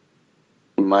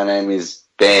 My name is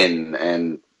Ben,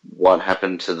 and what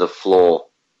happened to the floor?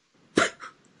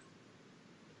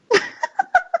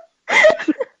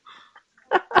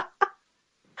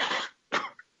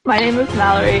 My name is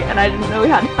Mallory, and I didn't know we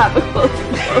had to have a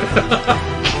closing.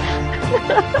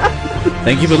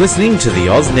 Thank you for listening to the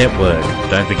Oz Network.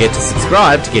 Don't forget to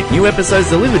subscribe to get new episodes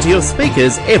delivered to your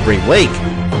speakers every week.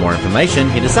 For more information,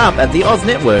 hit us up at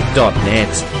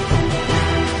theoznetwork.net.